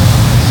this.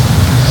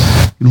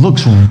 He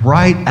looks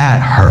right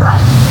at her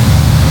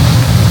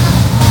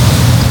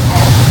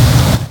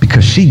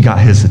because she got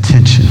his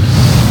attention.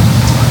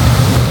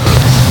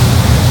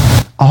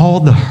 All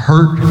the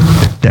hurt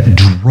that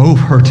drove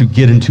her to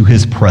get into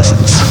his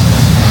presence.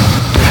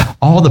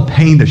 All the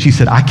pain that she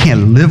said, I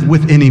can't live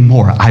with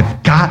anymore.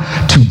 I've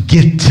got to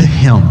get to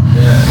him.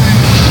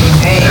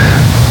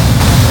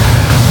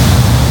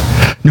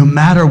 No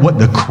matter what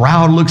the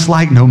crowd looks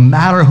like, no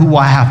matter who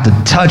I have to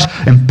touch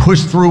and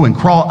push through and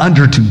crawl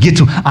under to get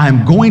to,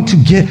 I'm going to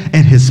get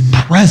in his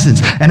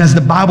presence. And as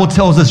the Bible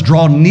tells us,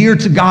 draw near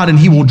to God and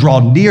he will draw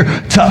near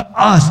to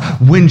us.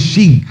 When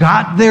she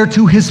got there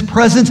to his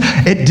presence,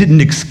 it didn't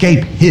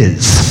escape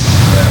his.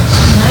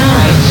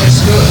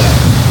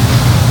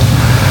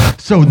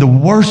 So the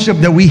worship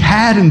that we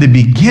had in the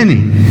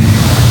beginning,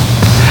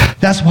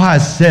 that's why I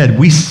said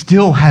we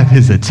still have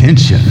his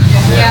attention.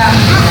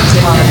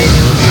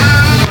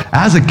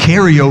 As a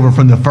carryover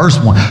from the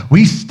first one,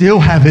 we still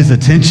have his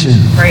attention.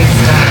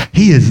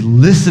 He is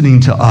listening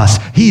to us.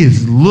 He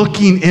is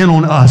looking in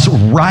on us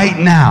right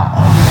now.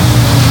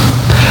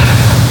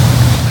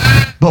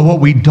 But what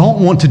we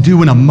don't want to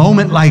do in a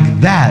moment like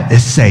that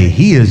is say,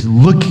 he is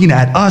looking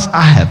at us.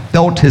 I have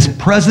felt his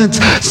presence.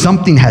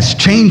 Something has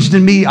changed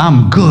in me.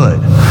 I'm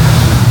good.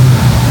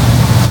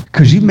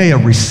 Because you may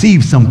have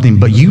received something,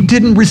 but you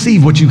didn't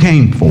receive what you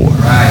came for.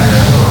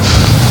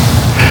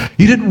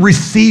 You didn't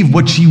receive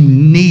what you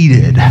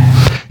needed.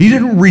 You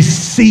didn't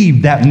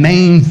receive that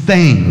main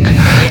thing.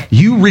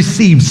 You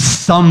received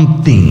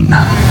something.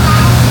 My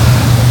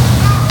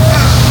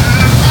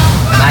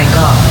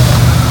God.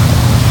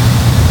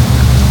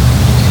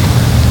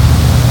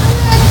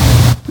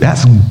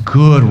 That's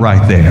good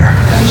right there.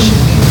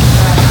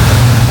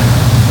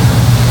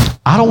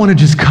 I don't want to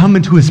just come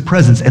into his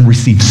presence and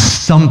receive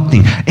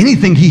something.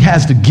 Anything he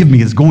has to give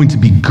me is going to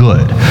be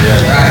good.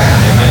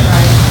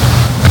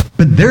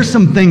 But there's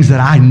some things that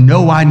I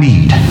know I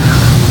need.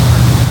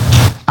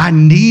 I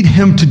need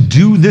him to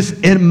do this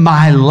in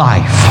my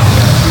life.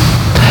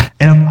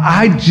 And if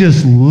I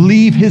just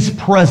leave his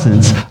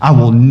presence, I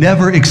will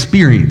never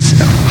experience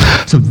him.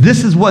 So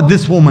this is what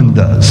this woman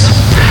does.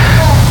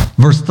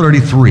 Verse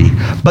 33,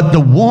 but the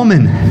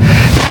woman,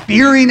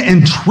 fearing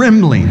and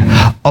trembling,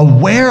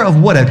 aware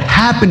of what had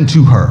happened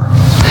to her,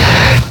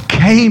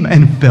 came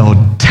and fell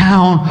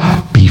down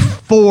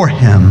before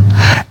him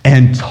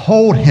and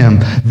told him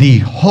the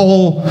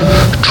whole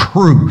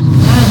truth.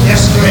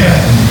 Yes,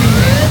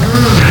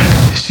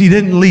 ma'am. She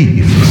didn't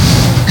leave.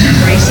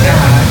 Praise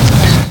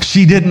God.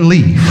 She didn't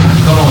leave.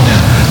 Come on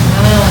now.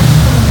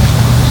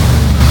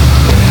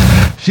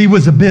 She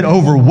was a bit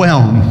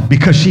overwhelmed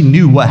because she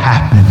knew what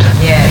happened.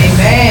 Yes.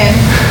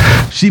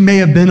 Amen. She may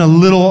have been a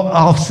little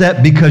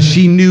offset because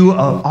she knew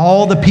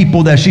all the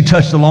people that she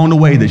touched along the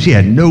way that she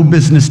had no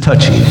business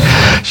touching.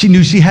 She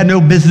knew she had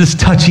no business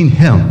touching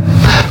him,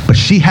 but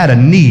she had a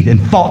need and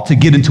fought to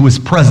get into his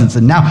presence.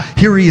 And now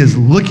here he is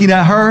looking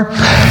at her.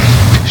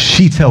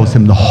 She tells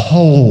him the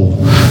whole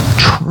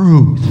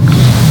truth.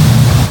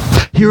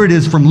 Here it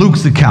is from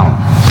Luke's account.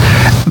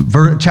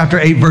 Chapter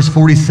 8, verse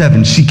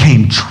 47, she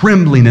came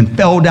trembling and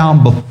fell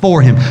down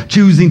before him,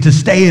 choosing to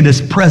stay in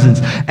his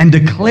presence, and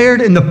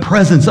declared in the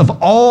presence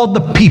of all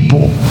the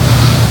people.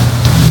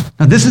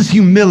 Now, this is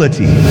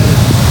humility.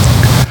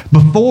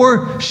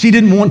 Before, she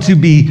didn't want to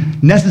be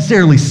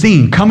necessarily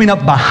seen, coming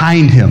up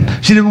behind him.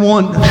 She didn't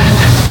want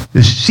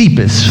this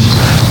sheepish.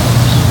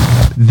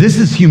 This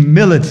is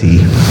humility,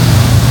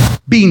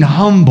 being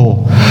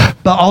humble,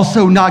 but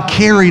also not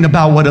caring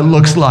about what it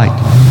looks like.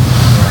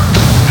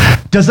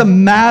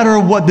 Doesn't matter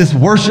what this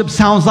worship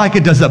sounds like.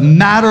 It doesn't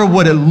matter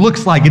what it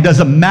looks like. It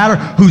doesn't matter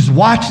who's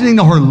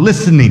watching or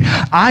listening.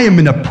 I am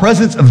in the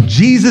presence of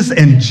Jesus,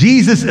 and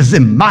Jesus is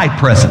in my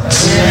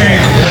presence.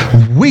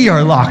 We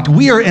are locked.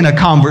 We are in a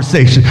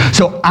conversation.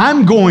 So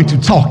I'm going to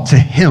talk to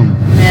him.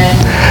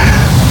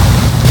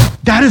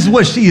 That is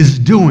what she is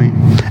doing.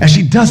 And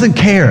she doesn't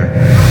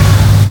care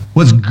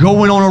what's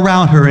going on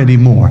around her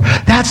anymore.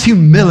 That's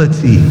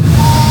humility.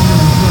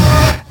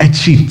 And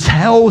she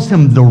tells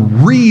him the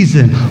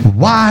reason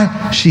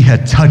why she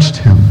had touched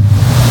him.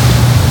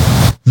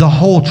 The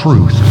whole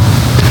truth.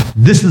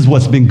 This is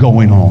what's been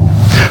going on.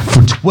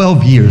 For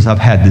 12 years, I've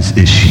had this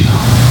issue.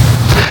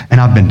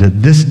 And I've been to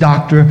this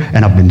doctor,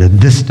 and I've been to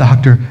this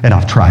doctor, and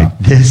I've tried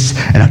this,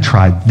 and I've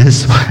tried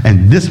this,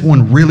 and this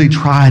one really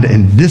tried,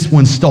 and this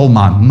one stole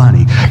my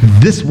money.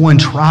 This one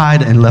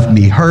tried and left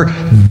me hurt.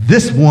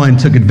 This one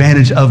took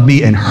advantage of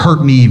me and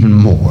hurt me even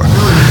more.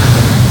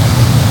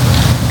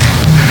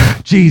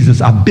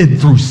 Jesus, I've been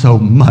through so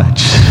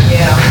much.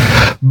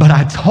 Yeah. But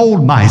I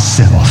told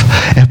myself,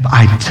 if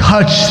I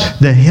touch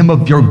the hem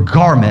of your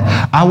garment,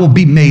 I will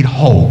be made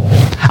whole.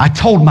 I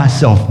told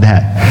myself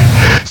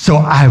that. So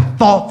I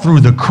fought through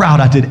the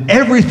crowd. I did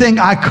everything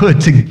I could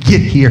to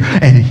get here.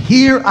 And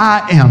here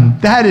I am.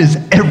 That is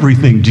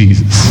everything,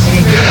 Jesus.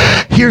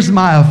 Here's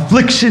my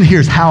affliction.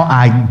 Here's how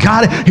I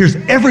got it. Here's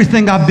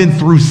everything I've been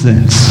through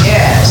since.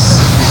 Yes.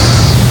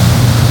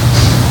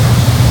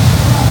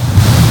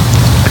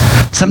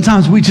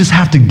 Sometimes we just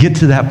have to get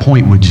to that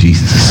point with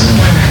Jesus.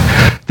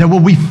 That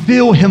when we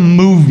feel him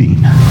moving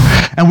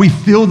and we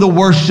feel the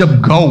worship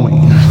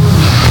going,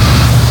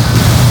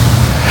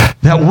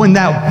 that when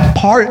that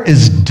part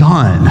is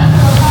done,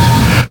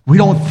 we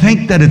don't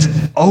think that it's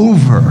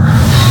over.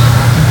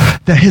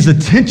 That his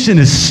attention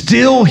is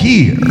still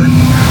here,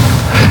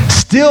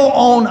 still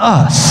on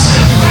us.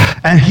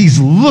 And he's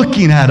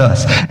looking at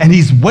us and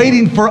he's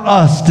waiting for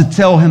us to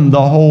tell him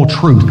the whole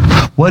truth.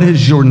 What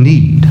is your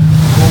need?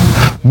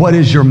 What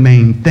is your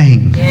main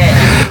thing?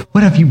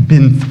 What have you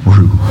been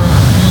through?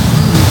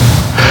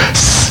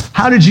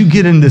 How did you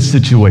get in this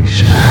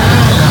situation?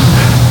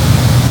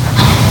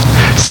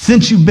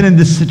 Since you've been in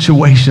this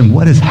situation,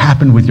 what has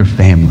happened with your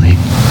family?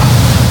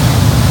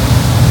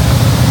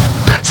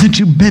 Since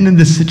you've been in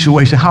this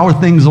situation, how are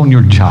things on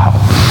your job?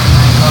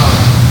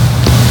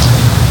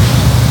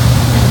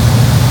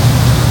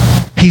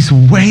 He's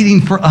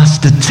waiting for us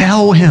to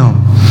tell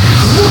him.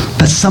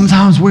 But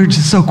sometimes we're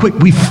just so quick.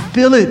 We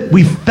feel it.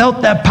 We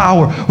felt that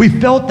power. We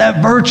felt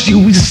that virtue.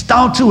 We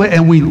stomp to it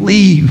and we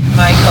leave.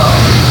 Michael.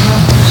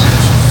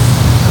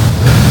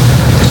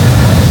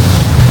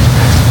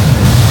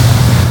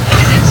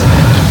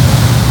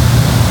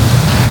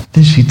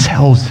 Then she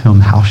tells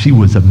him how she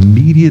was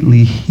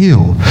immediately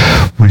healed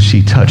when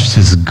she touched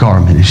his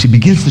garment. And she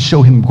begins to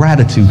show him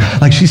gratitude.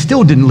 Like she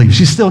still didn't leave.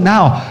 She's still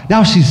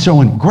now she's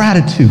showing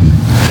gratitude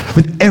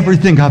with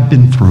everything I've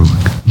been through.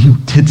 You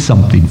did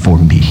something for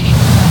me.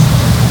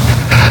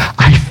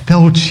 I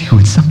felt you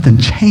and something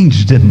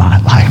changed in my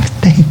life.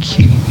 Thank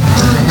you.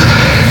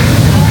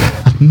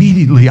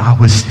 Immediately I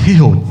was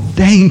healed.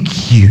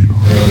 Thank you.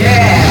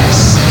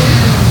 Yes.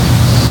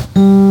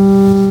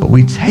 But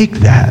we take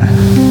that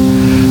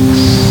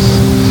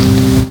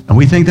and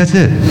we think that's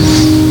it.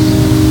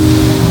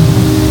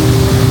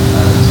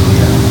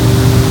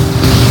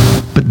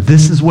 But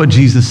this is what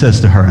Jesus says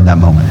to her in that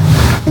moment.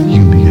 You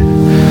can begin.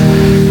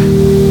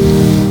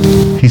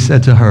 He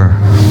said to her,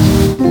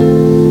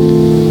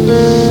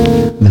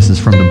 this is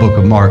from the book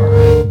of Mark,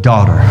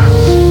 daughter,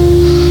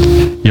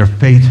 your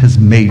faith has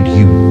made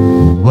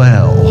you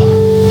well.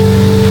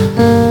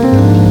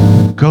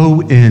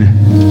 Go in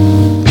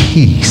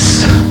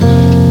peace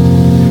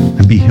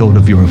and be healed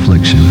of your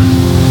affliction.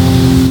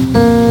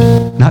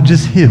 Not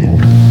just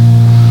healed.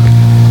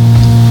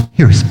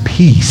 Here's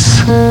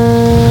peace.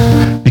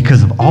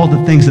 Because of all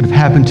the things that have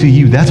happened to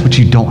you, that's what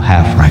you don't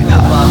have right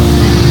now.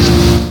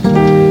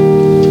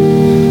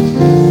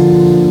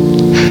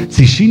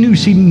 See, she knew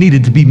she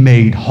needed to be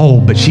made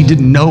whole, but she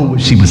didn't know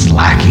what she was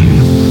lacking.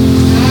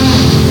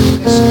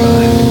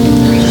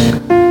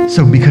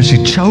 So because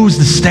she chose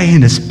to stay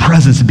in his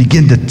presence and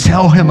begin to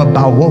tell him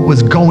about what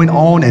was going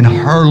on in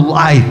her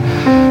life,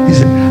 he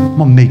said, I'm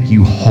going to make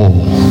you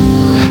whole.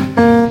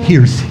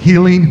 Here's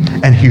healing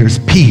and here's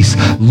peace.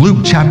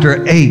 Luke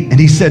chapter 8, and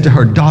he said to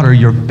her, daughter,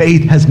 your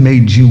faith has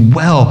made you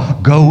well.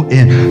 Go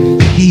in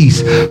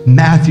peace.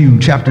 Matthew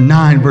chapter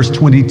 9, verse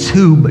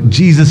 22, but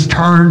Jesus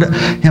turned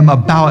him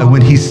about, and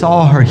when he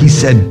saw her, he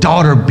said,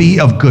 daughter, be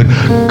of good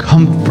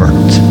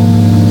comfort.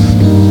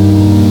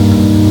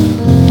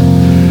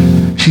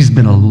 She's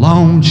been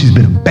alone. She's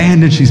been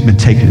abandoned. She's been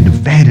taken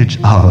advantage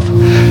of.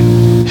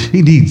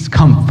 She needs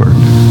comfort.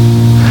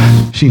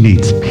 She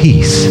needs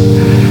peace.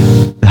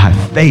 Thy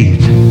faith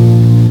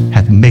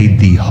hath made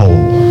thee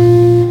whole.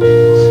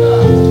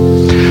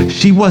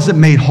 She wasn't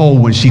made whole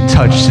when she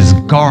touched his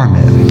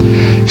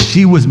garment.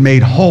 She was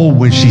made whole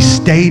when she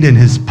stayed in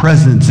his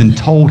presence and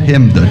told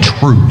him the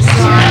truth.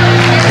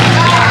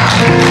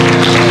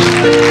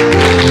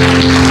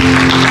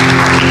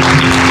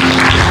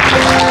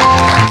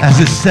 As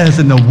it says,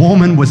 and the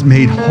woman was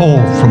made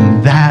whole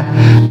from that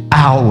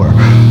hour.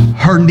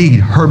 Her need,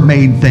 her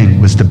main thing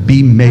was to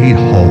be made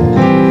whole.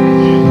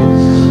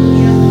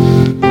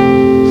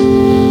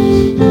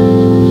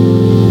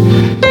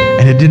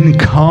 And it didn't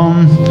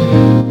come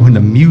when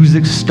the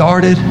music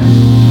started.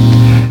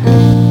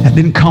 It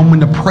didn't come when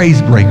the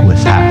praise break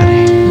was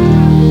happening.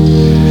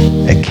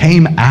 It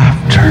came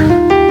after,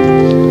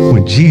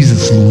 when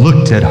Jesus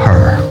looked at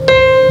her.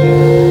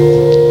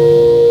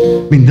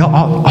 I mean,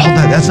 all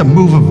that's a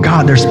move of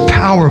God. There's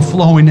power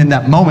flowing in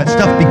that moment.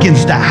 Stuff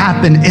begins to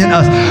happen in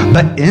us.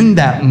 But in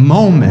that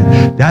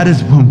moment, that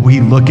is when we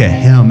look at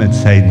him and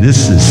say,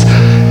 this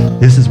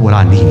is what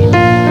I need.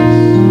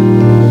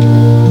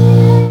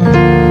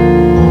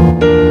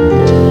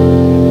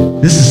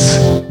 This is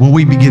when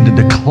we begin to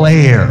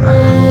declare,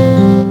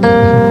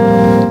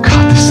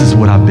 God, this is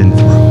what I've been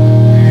through.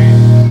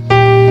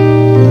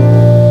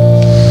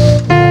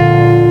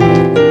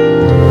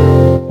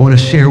 I want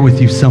to share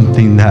with you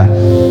something that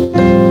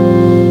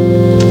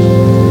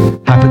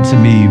happened to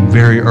me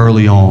very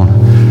early on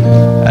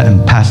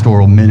in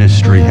pastoral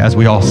ministry as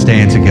we all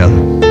stand together.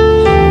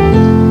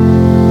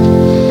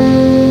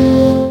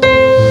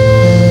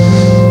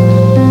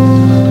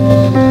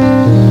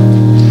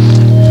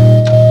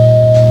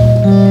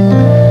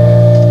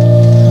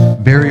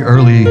 Very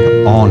early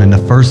on in the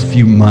first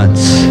few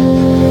months,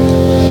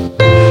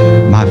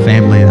 my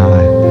family and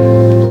I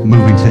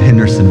moving to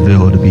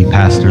Hendersonville to be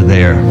pastor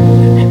there.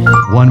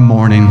 One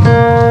morning,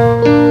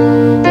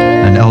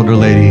 an elder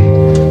lady,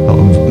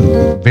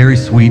 very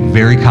sweet,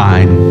 very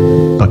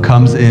kind, but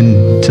comes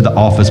into the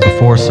office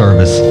before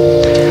service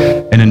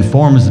and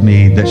informs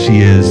me that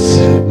she is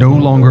no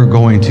longer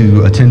going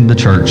to attend the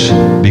church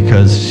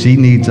because she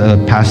needs a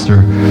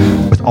pastor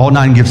with all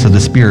 9 gifts of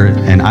the Spirit,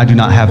 and I do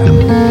not have them.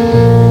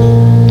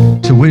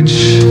 To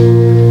which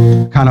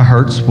kind of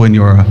hurts when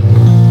you're,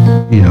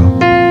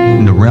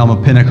 in the realm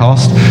of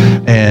Pentecost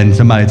and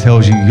somebody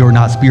tells you you're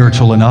not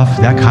spiritual enough.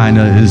 That kind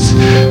of is,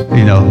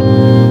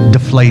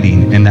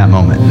 deflating in that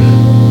moment.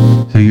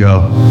 So you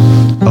go,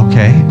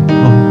 okay,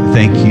 well,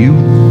 thank you.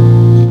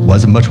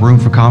 Wasn't much room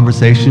for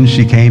conversation.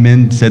 She came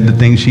in, said the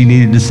things she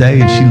needed to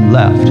say, and she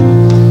left.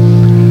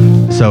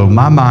 So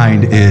my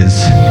mind is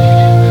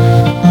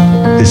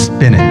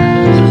spinning.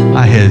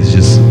 My head is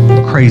just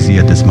crazy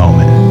at this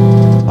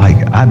moment.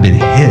 Like, I've been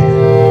hit.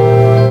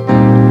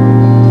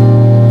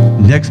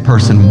 Next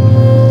person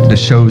that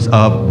shows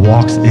up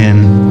walks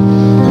in,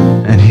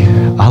 and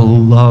I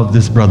love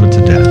this brother to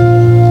death.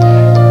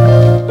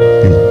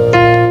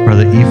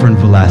 Brother Ephraim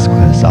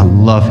Velasquez, I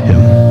love him.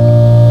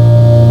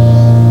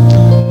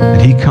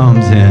 And he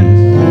comes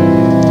in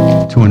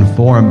to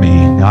inform me.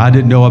 Now, I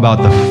didn't know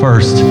about the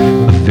first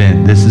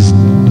event. This is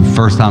the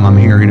first time I'm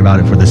hearing about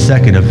it for the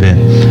second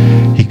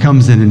event. He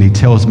comes in and he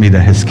tells me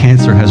that his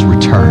cancer has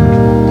returned.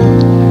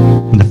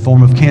 And the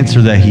form of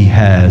cancer that he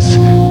has,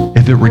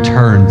 if it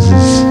returns,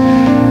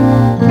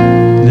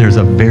 there's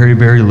a very,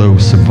 very low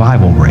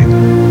survival rate.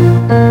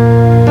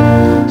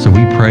 So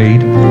we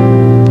prayed.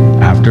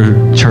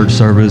 After church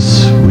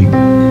service, we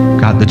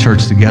got the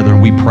church together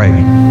and we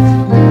prayed.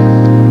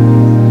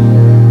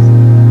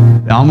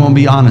 Now, I'm going to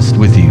be honest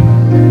with you,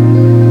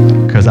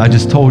 because I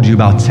just told you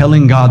about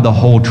telling God the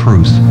whole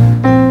truth.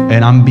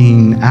 And I'm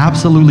being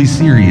absolutely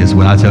serious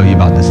when I tell you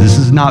about this. This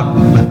is not,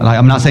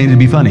 I'm not saying it to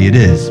be funny, it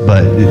is,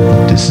 but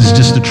this is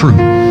just the truth.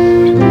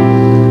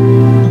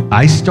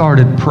 I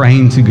started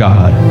praying to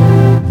God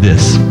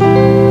this.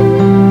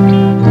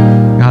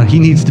 God, he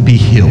needs to be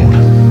healed.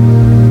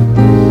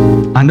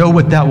 I know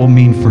what that will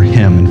mean for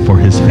him and for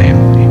his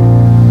family.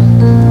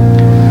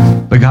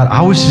 But God,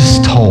 I was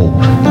just told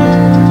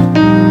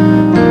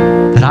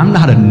that I'm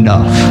not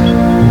enough.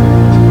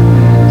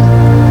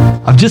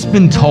 I've just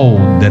been told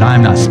that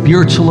I'm not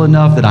spiritual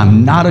enough, that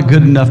I'm not a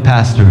good enough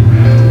pastor.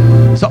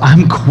 So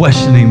I'm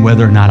questioning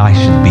whether or not I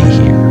should be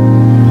here.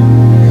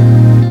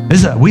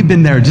 We've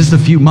been there just a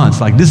few months.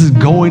 Like, this is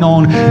going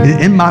on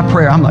in my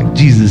prayer. I'm like,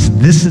 Jesus,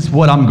 this is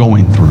what I'm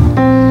going through.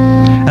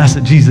 And I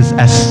said, Jesus,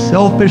 as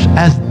selfish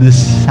as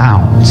this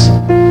sounds,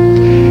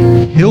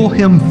 heal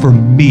him for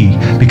me,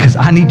 because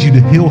I need you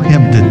to heal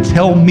him to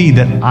tell me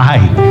that I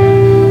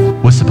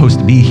was supposed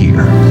to be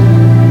here.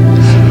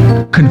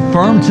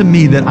 Confirm to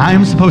me that I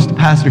am supposed to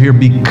pastor here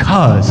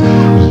because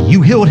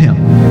you healed him.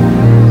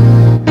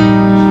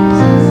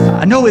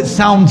 I know it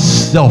sounds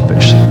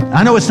selfish.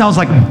 I know it sounds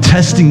like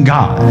testing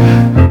God.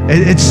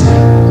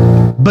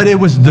 But it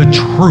was the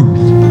truth.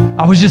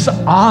 I was just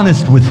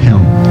honest with him.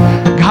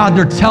 God,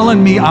 they're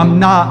telling me I'm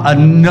not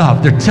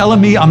enough. They're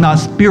telling me I'm not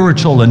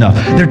spiritual enough.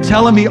 They're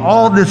telling me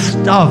all this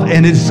stuff,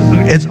 and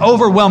it's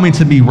overwhelming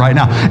to me right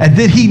now. And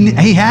then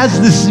he has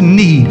this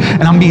need,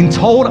 and I'm being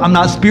told I'm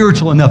not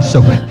spiritual enough.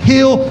 So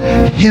heal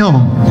him.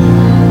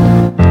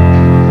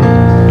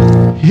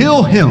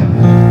 Heal him.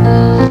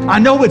 I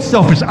know it's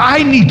selfish.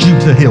 I need you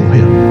to heal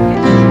him.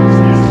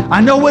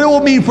 I know what it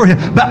will mean for him,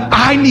 but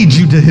I need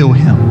you to heal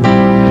him.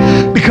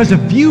 Because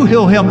if you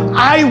heal him,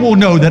 I will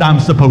know that I'm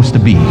supposed to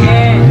be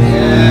here.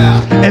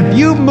 If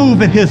you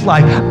move in his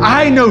life,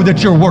 I know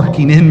that you're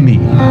working in me.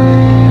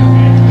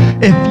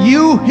 If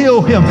you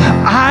heal him,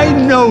 I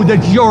know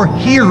that you're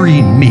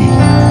hearing me.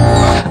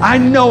 I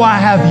know I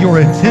have your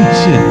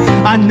attention.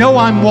 I know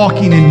I'm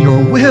walking in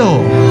your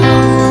will.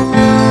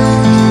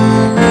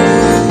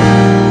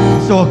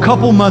 So a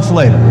couple months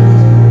later,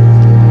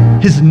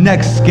 his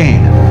next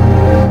scan,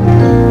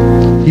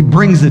 he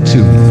brings it to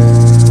me.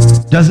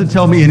 Doesn't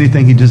tell me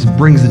anything, he just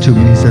brings it to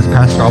me. He says,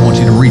 Pastor, I want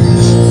you to read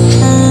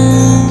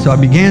this. So I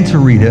began to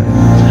read it,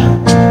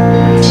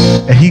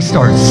 and he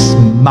starts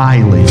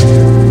smiling.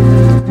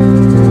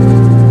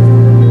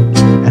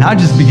 And I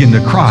just begin to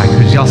cry,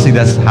 because y'all see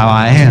that's how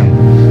I am.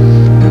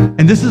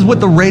 And this is what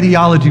the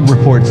radiology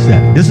report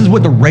said. This is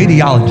what the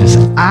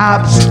radiologist,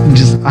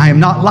 I am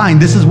not lying,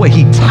 this is what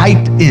he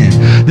typed in.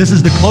 This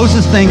is the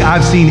closest thing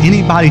I've seen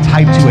anybody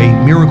type to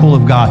a miracle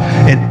of God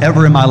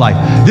ever in my life.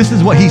 This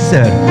is what he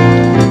said.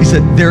 He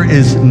said, there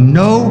is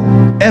no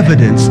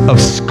evidence of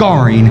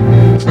scarring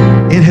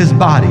in his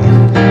body.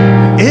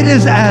 It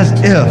is as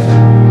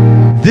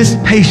if this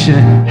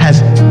patient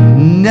has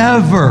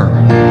never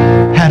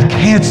had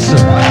cancer.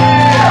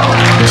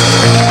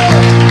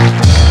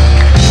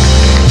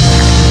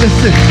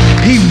 Listen,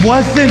 he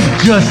wasn't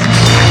just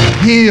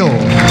healed.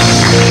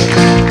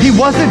 He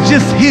wasn't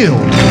just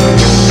healed.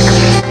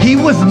 He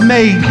was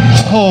made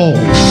whole.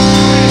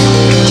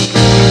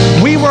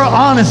 We were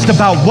honest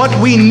about what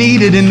we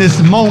needed in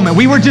this moment.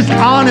 We were just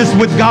honest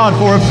with God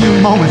for a few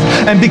moments.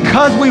 And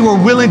because we were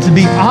willing to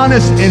be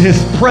honest in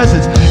his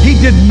presence, he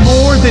did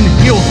more than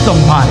heal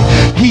somebody.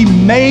 He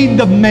made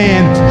the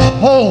man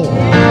whole.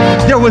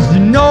 There was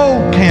no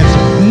cancer,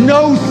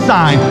 no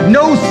sign,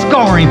 no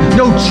scarring,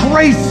 no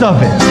trace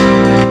of it.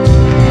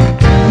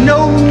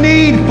 No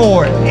need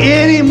for it.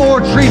 Any more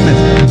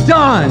treatments.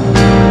 Done.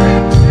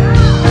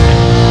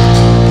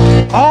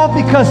 All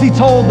because he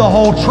told the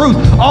whole truth.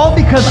 All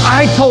because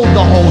I told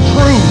the whole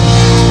truth.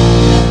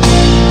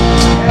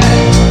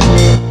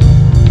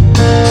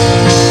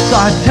 So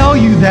I tell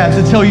you that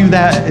to tell you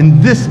that in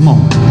this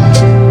moment,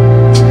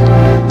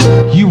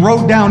 you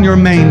wrote down your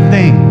main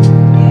thing.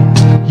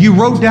 You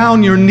wrote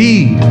down your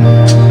need.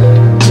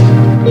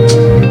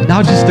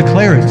 Now just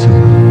declare it to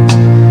him.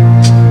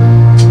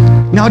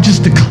 Now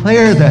just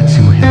declare that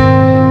to him.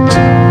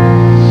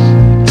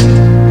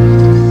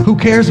 Who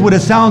cares what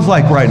it sounds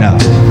like right now?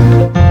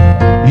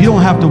 You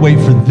don't have to wait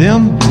for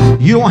them.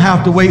 You don't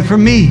have to wait for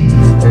me.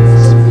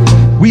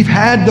 We've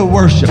had the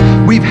worship.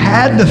 We've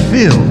had the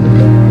feel.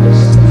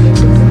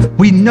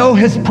 We know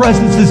his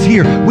presence is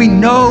here. We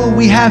know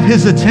we have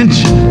his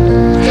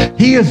attention.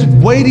 He is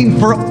waiting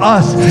for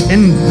us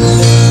and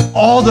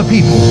all the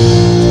people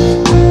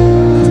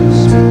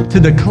to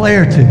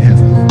declare to him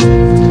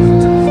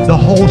the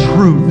whole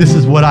truth. This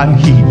is what I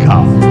need,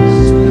 God.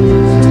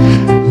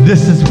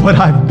 This is what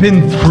I've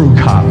been through,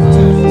 God.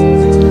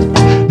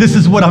 This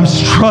is what I'm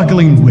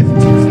struggling with.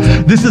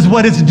 This is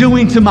what it's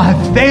doing to my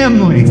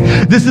family.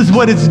 This is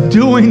what it's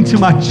doing to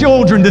my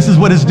children. This is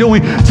what it's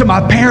doing to my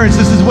parents.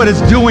 This is what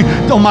it's doing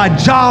to my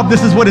job.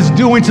 This is what it's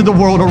doing to the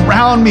world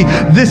around me.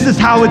 This is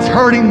how it's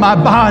hurting my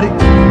body.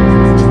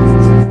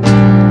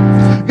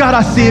 God,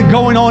 I see it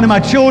going on in my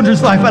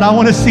children's life, and I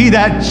want to see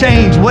that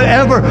change.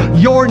 Whatever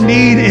your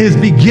need is,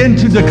 begin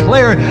to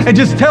declare it and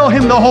just tell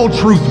him the whole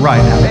truth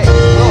right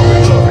now.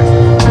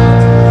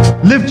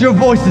 Lift your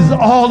voices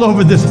all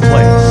over this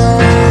place.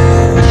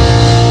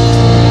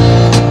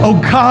 Oh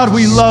God,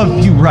 we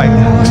love you right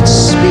now.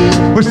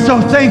 We're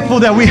so thankful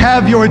that we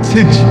have your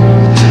attention,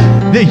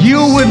 that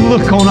you would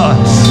look on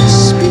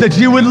us, that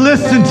you would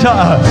listen to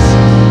us,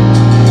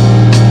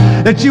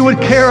 that you would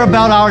care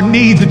about our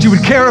needs, that you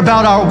would care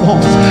about our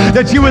wants,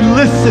 that you would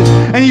listen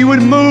and you would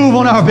move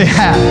on our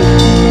behalf.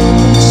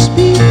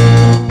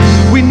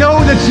 We We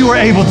know that you are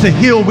able to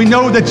heal. We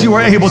know that you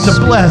are able to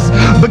bless.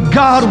 But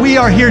God, we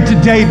are here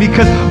today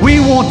because we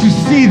want to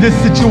see this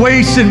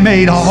situation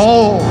made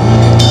whole.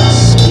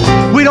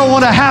 We don't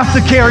want to have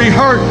to carry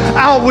hurt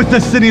out with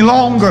us any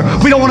longer.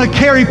 We don't want to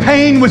carry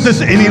pain with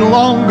us any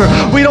longer.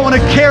 We don't want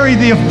to carry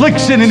the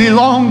affliction any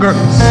longer.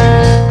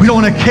 We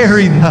don't want to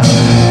carry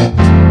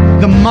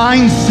the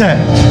mindset,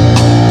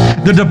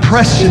 the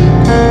depression,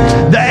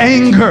 the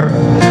anger,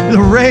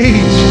 the rage,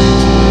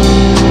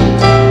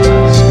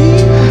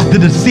 the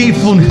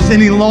deceitfulness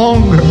any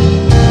longer.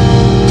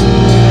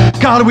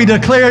 God, we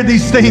declare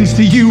these things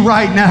to you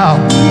right now.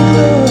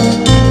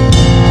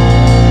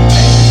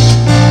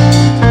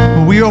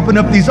 We open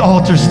up these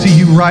altars to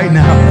you right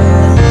now.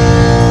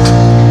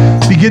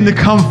 Begin to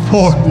come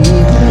forth.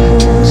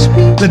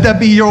 Let that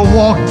be your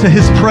walk to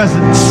his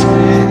presence.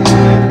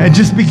 And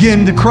just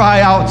begin to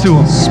cry out to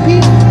him.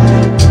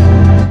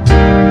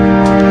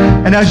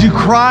 And as you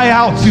cry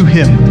out to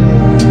him,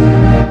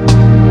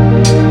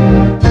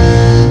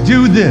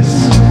 do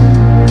this.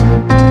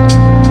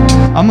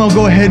 I'm going to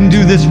go ahead and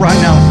do this right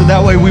now so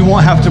that way we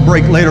won't have to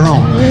break later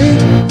on.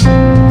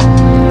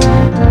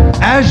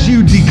 As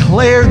you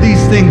declare these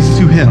things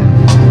to him,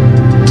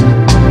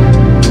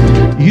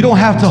 you don't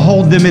have to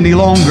hold them any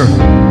longer.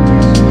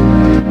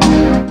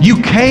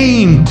 You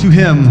came to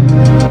him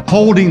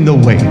holding the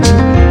weight,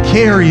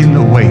 carrying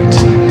the weight,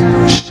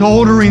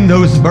 shouldering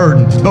those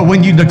burdens. But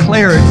when you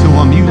declare it to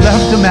him, you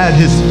left him at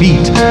his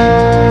feet.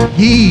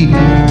 He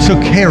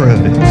took care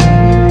of it.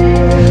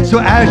 So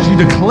as you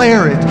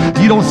declare it,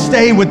 you don't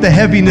stay with the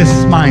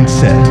heaviness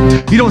mindset.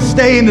 You don't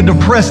stay in the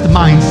depressed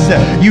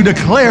mindset. You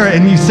declare it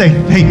and you say,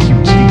 thank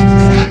you,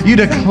 Jesus. You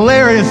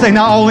declare it and say,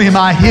 not only am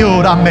I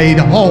healed, I'm made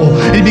whole.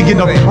 And you begin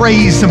to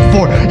praise him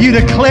for it. You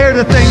declare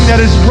the thing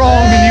that is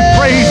wrong and you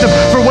praise him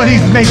for what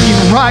he's making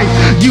right.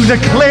 You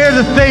declare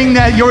the thing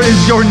that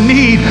is your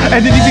need,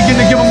 and then you begin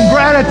to give him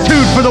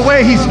gratitude for the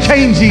way he's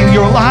changing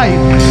your life.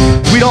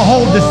 We don't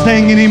hold this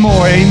thing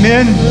anymore.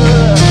 Amen.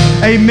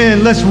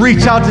 Amen. Let's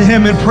reach out to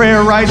him in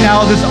prayer right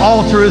now. This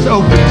altar is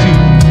open to you.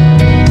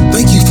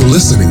 Thank you for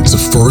listening to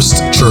First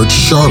Church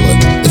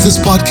Charlotte. If this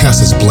podcast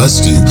has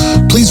blessed you,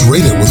 please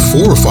rate it with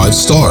 4 or 5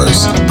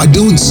 stars. By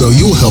doing so,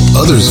 you will help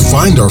others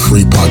find our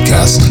free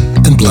podcast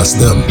and bless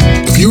them.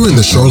 If you're in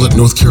the Charlotte,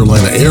 North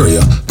Carolina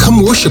area,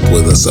 come worship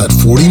with us at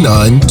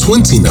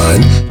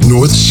 4929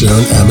 North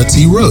Sharon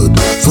Amity Road.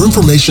 For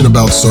information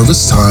about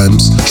service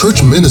times,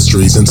 church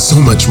ministries, and so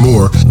much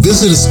more,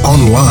 visit us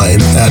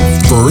online at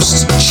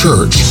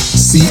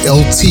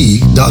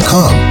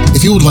firstchurchclt.com.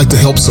 If you would like to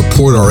help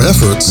support our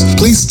efforts,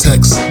 please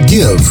text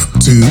GIVE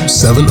to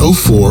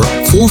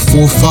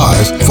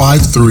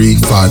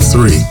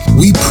 704-445-5353.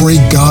 We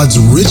pray God's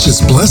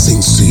richest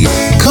blessings to you.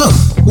 Come,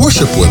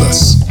 worship with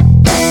us.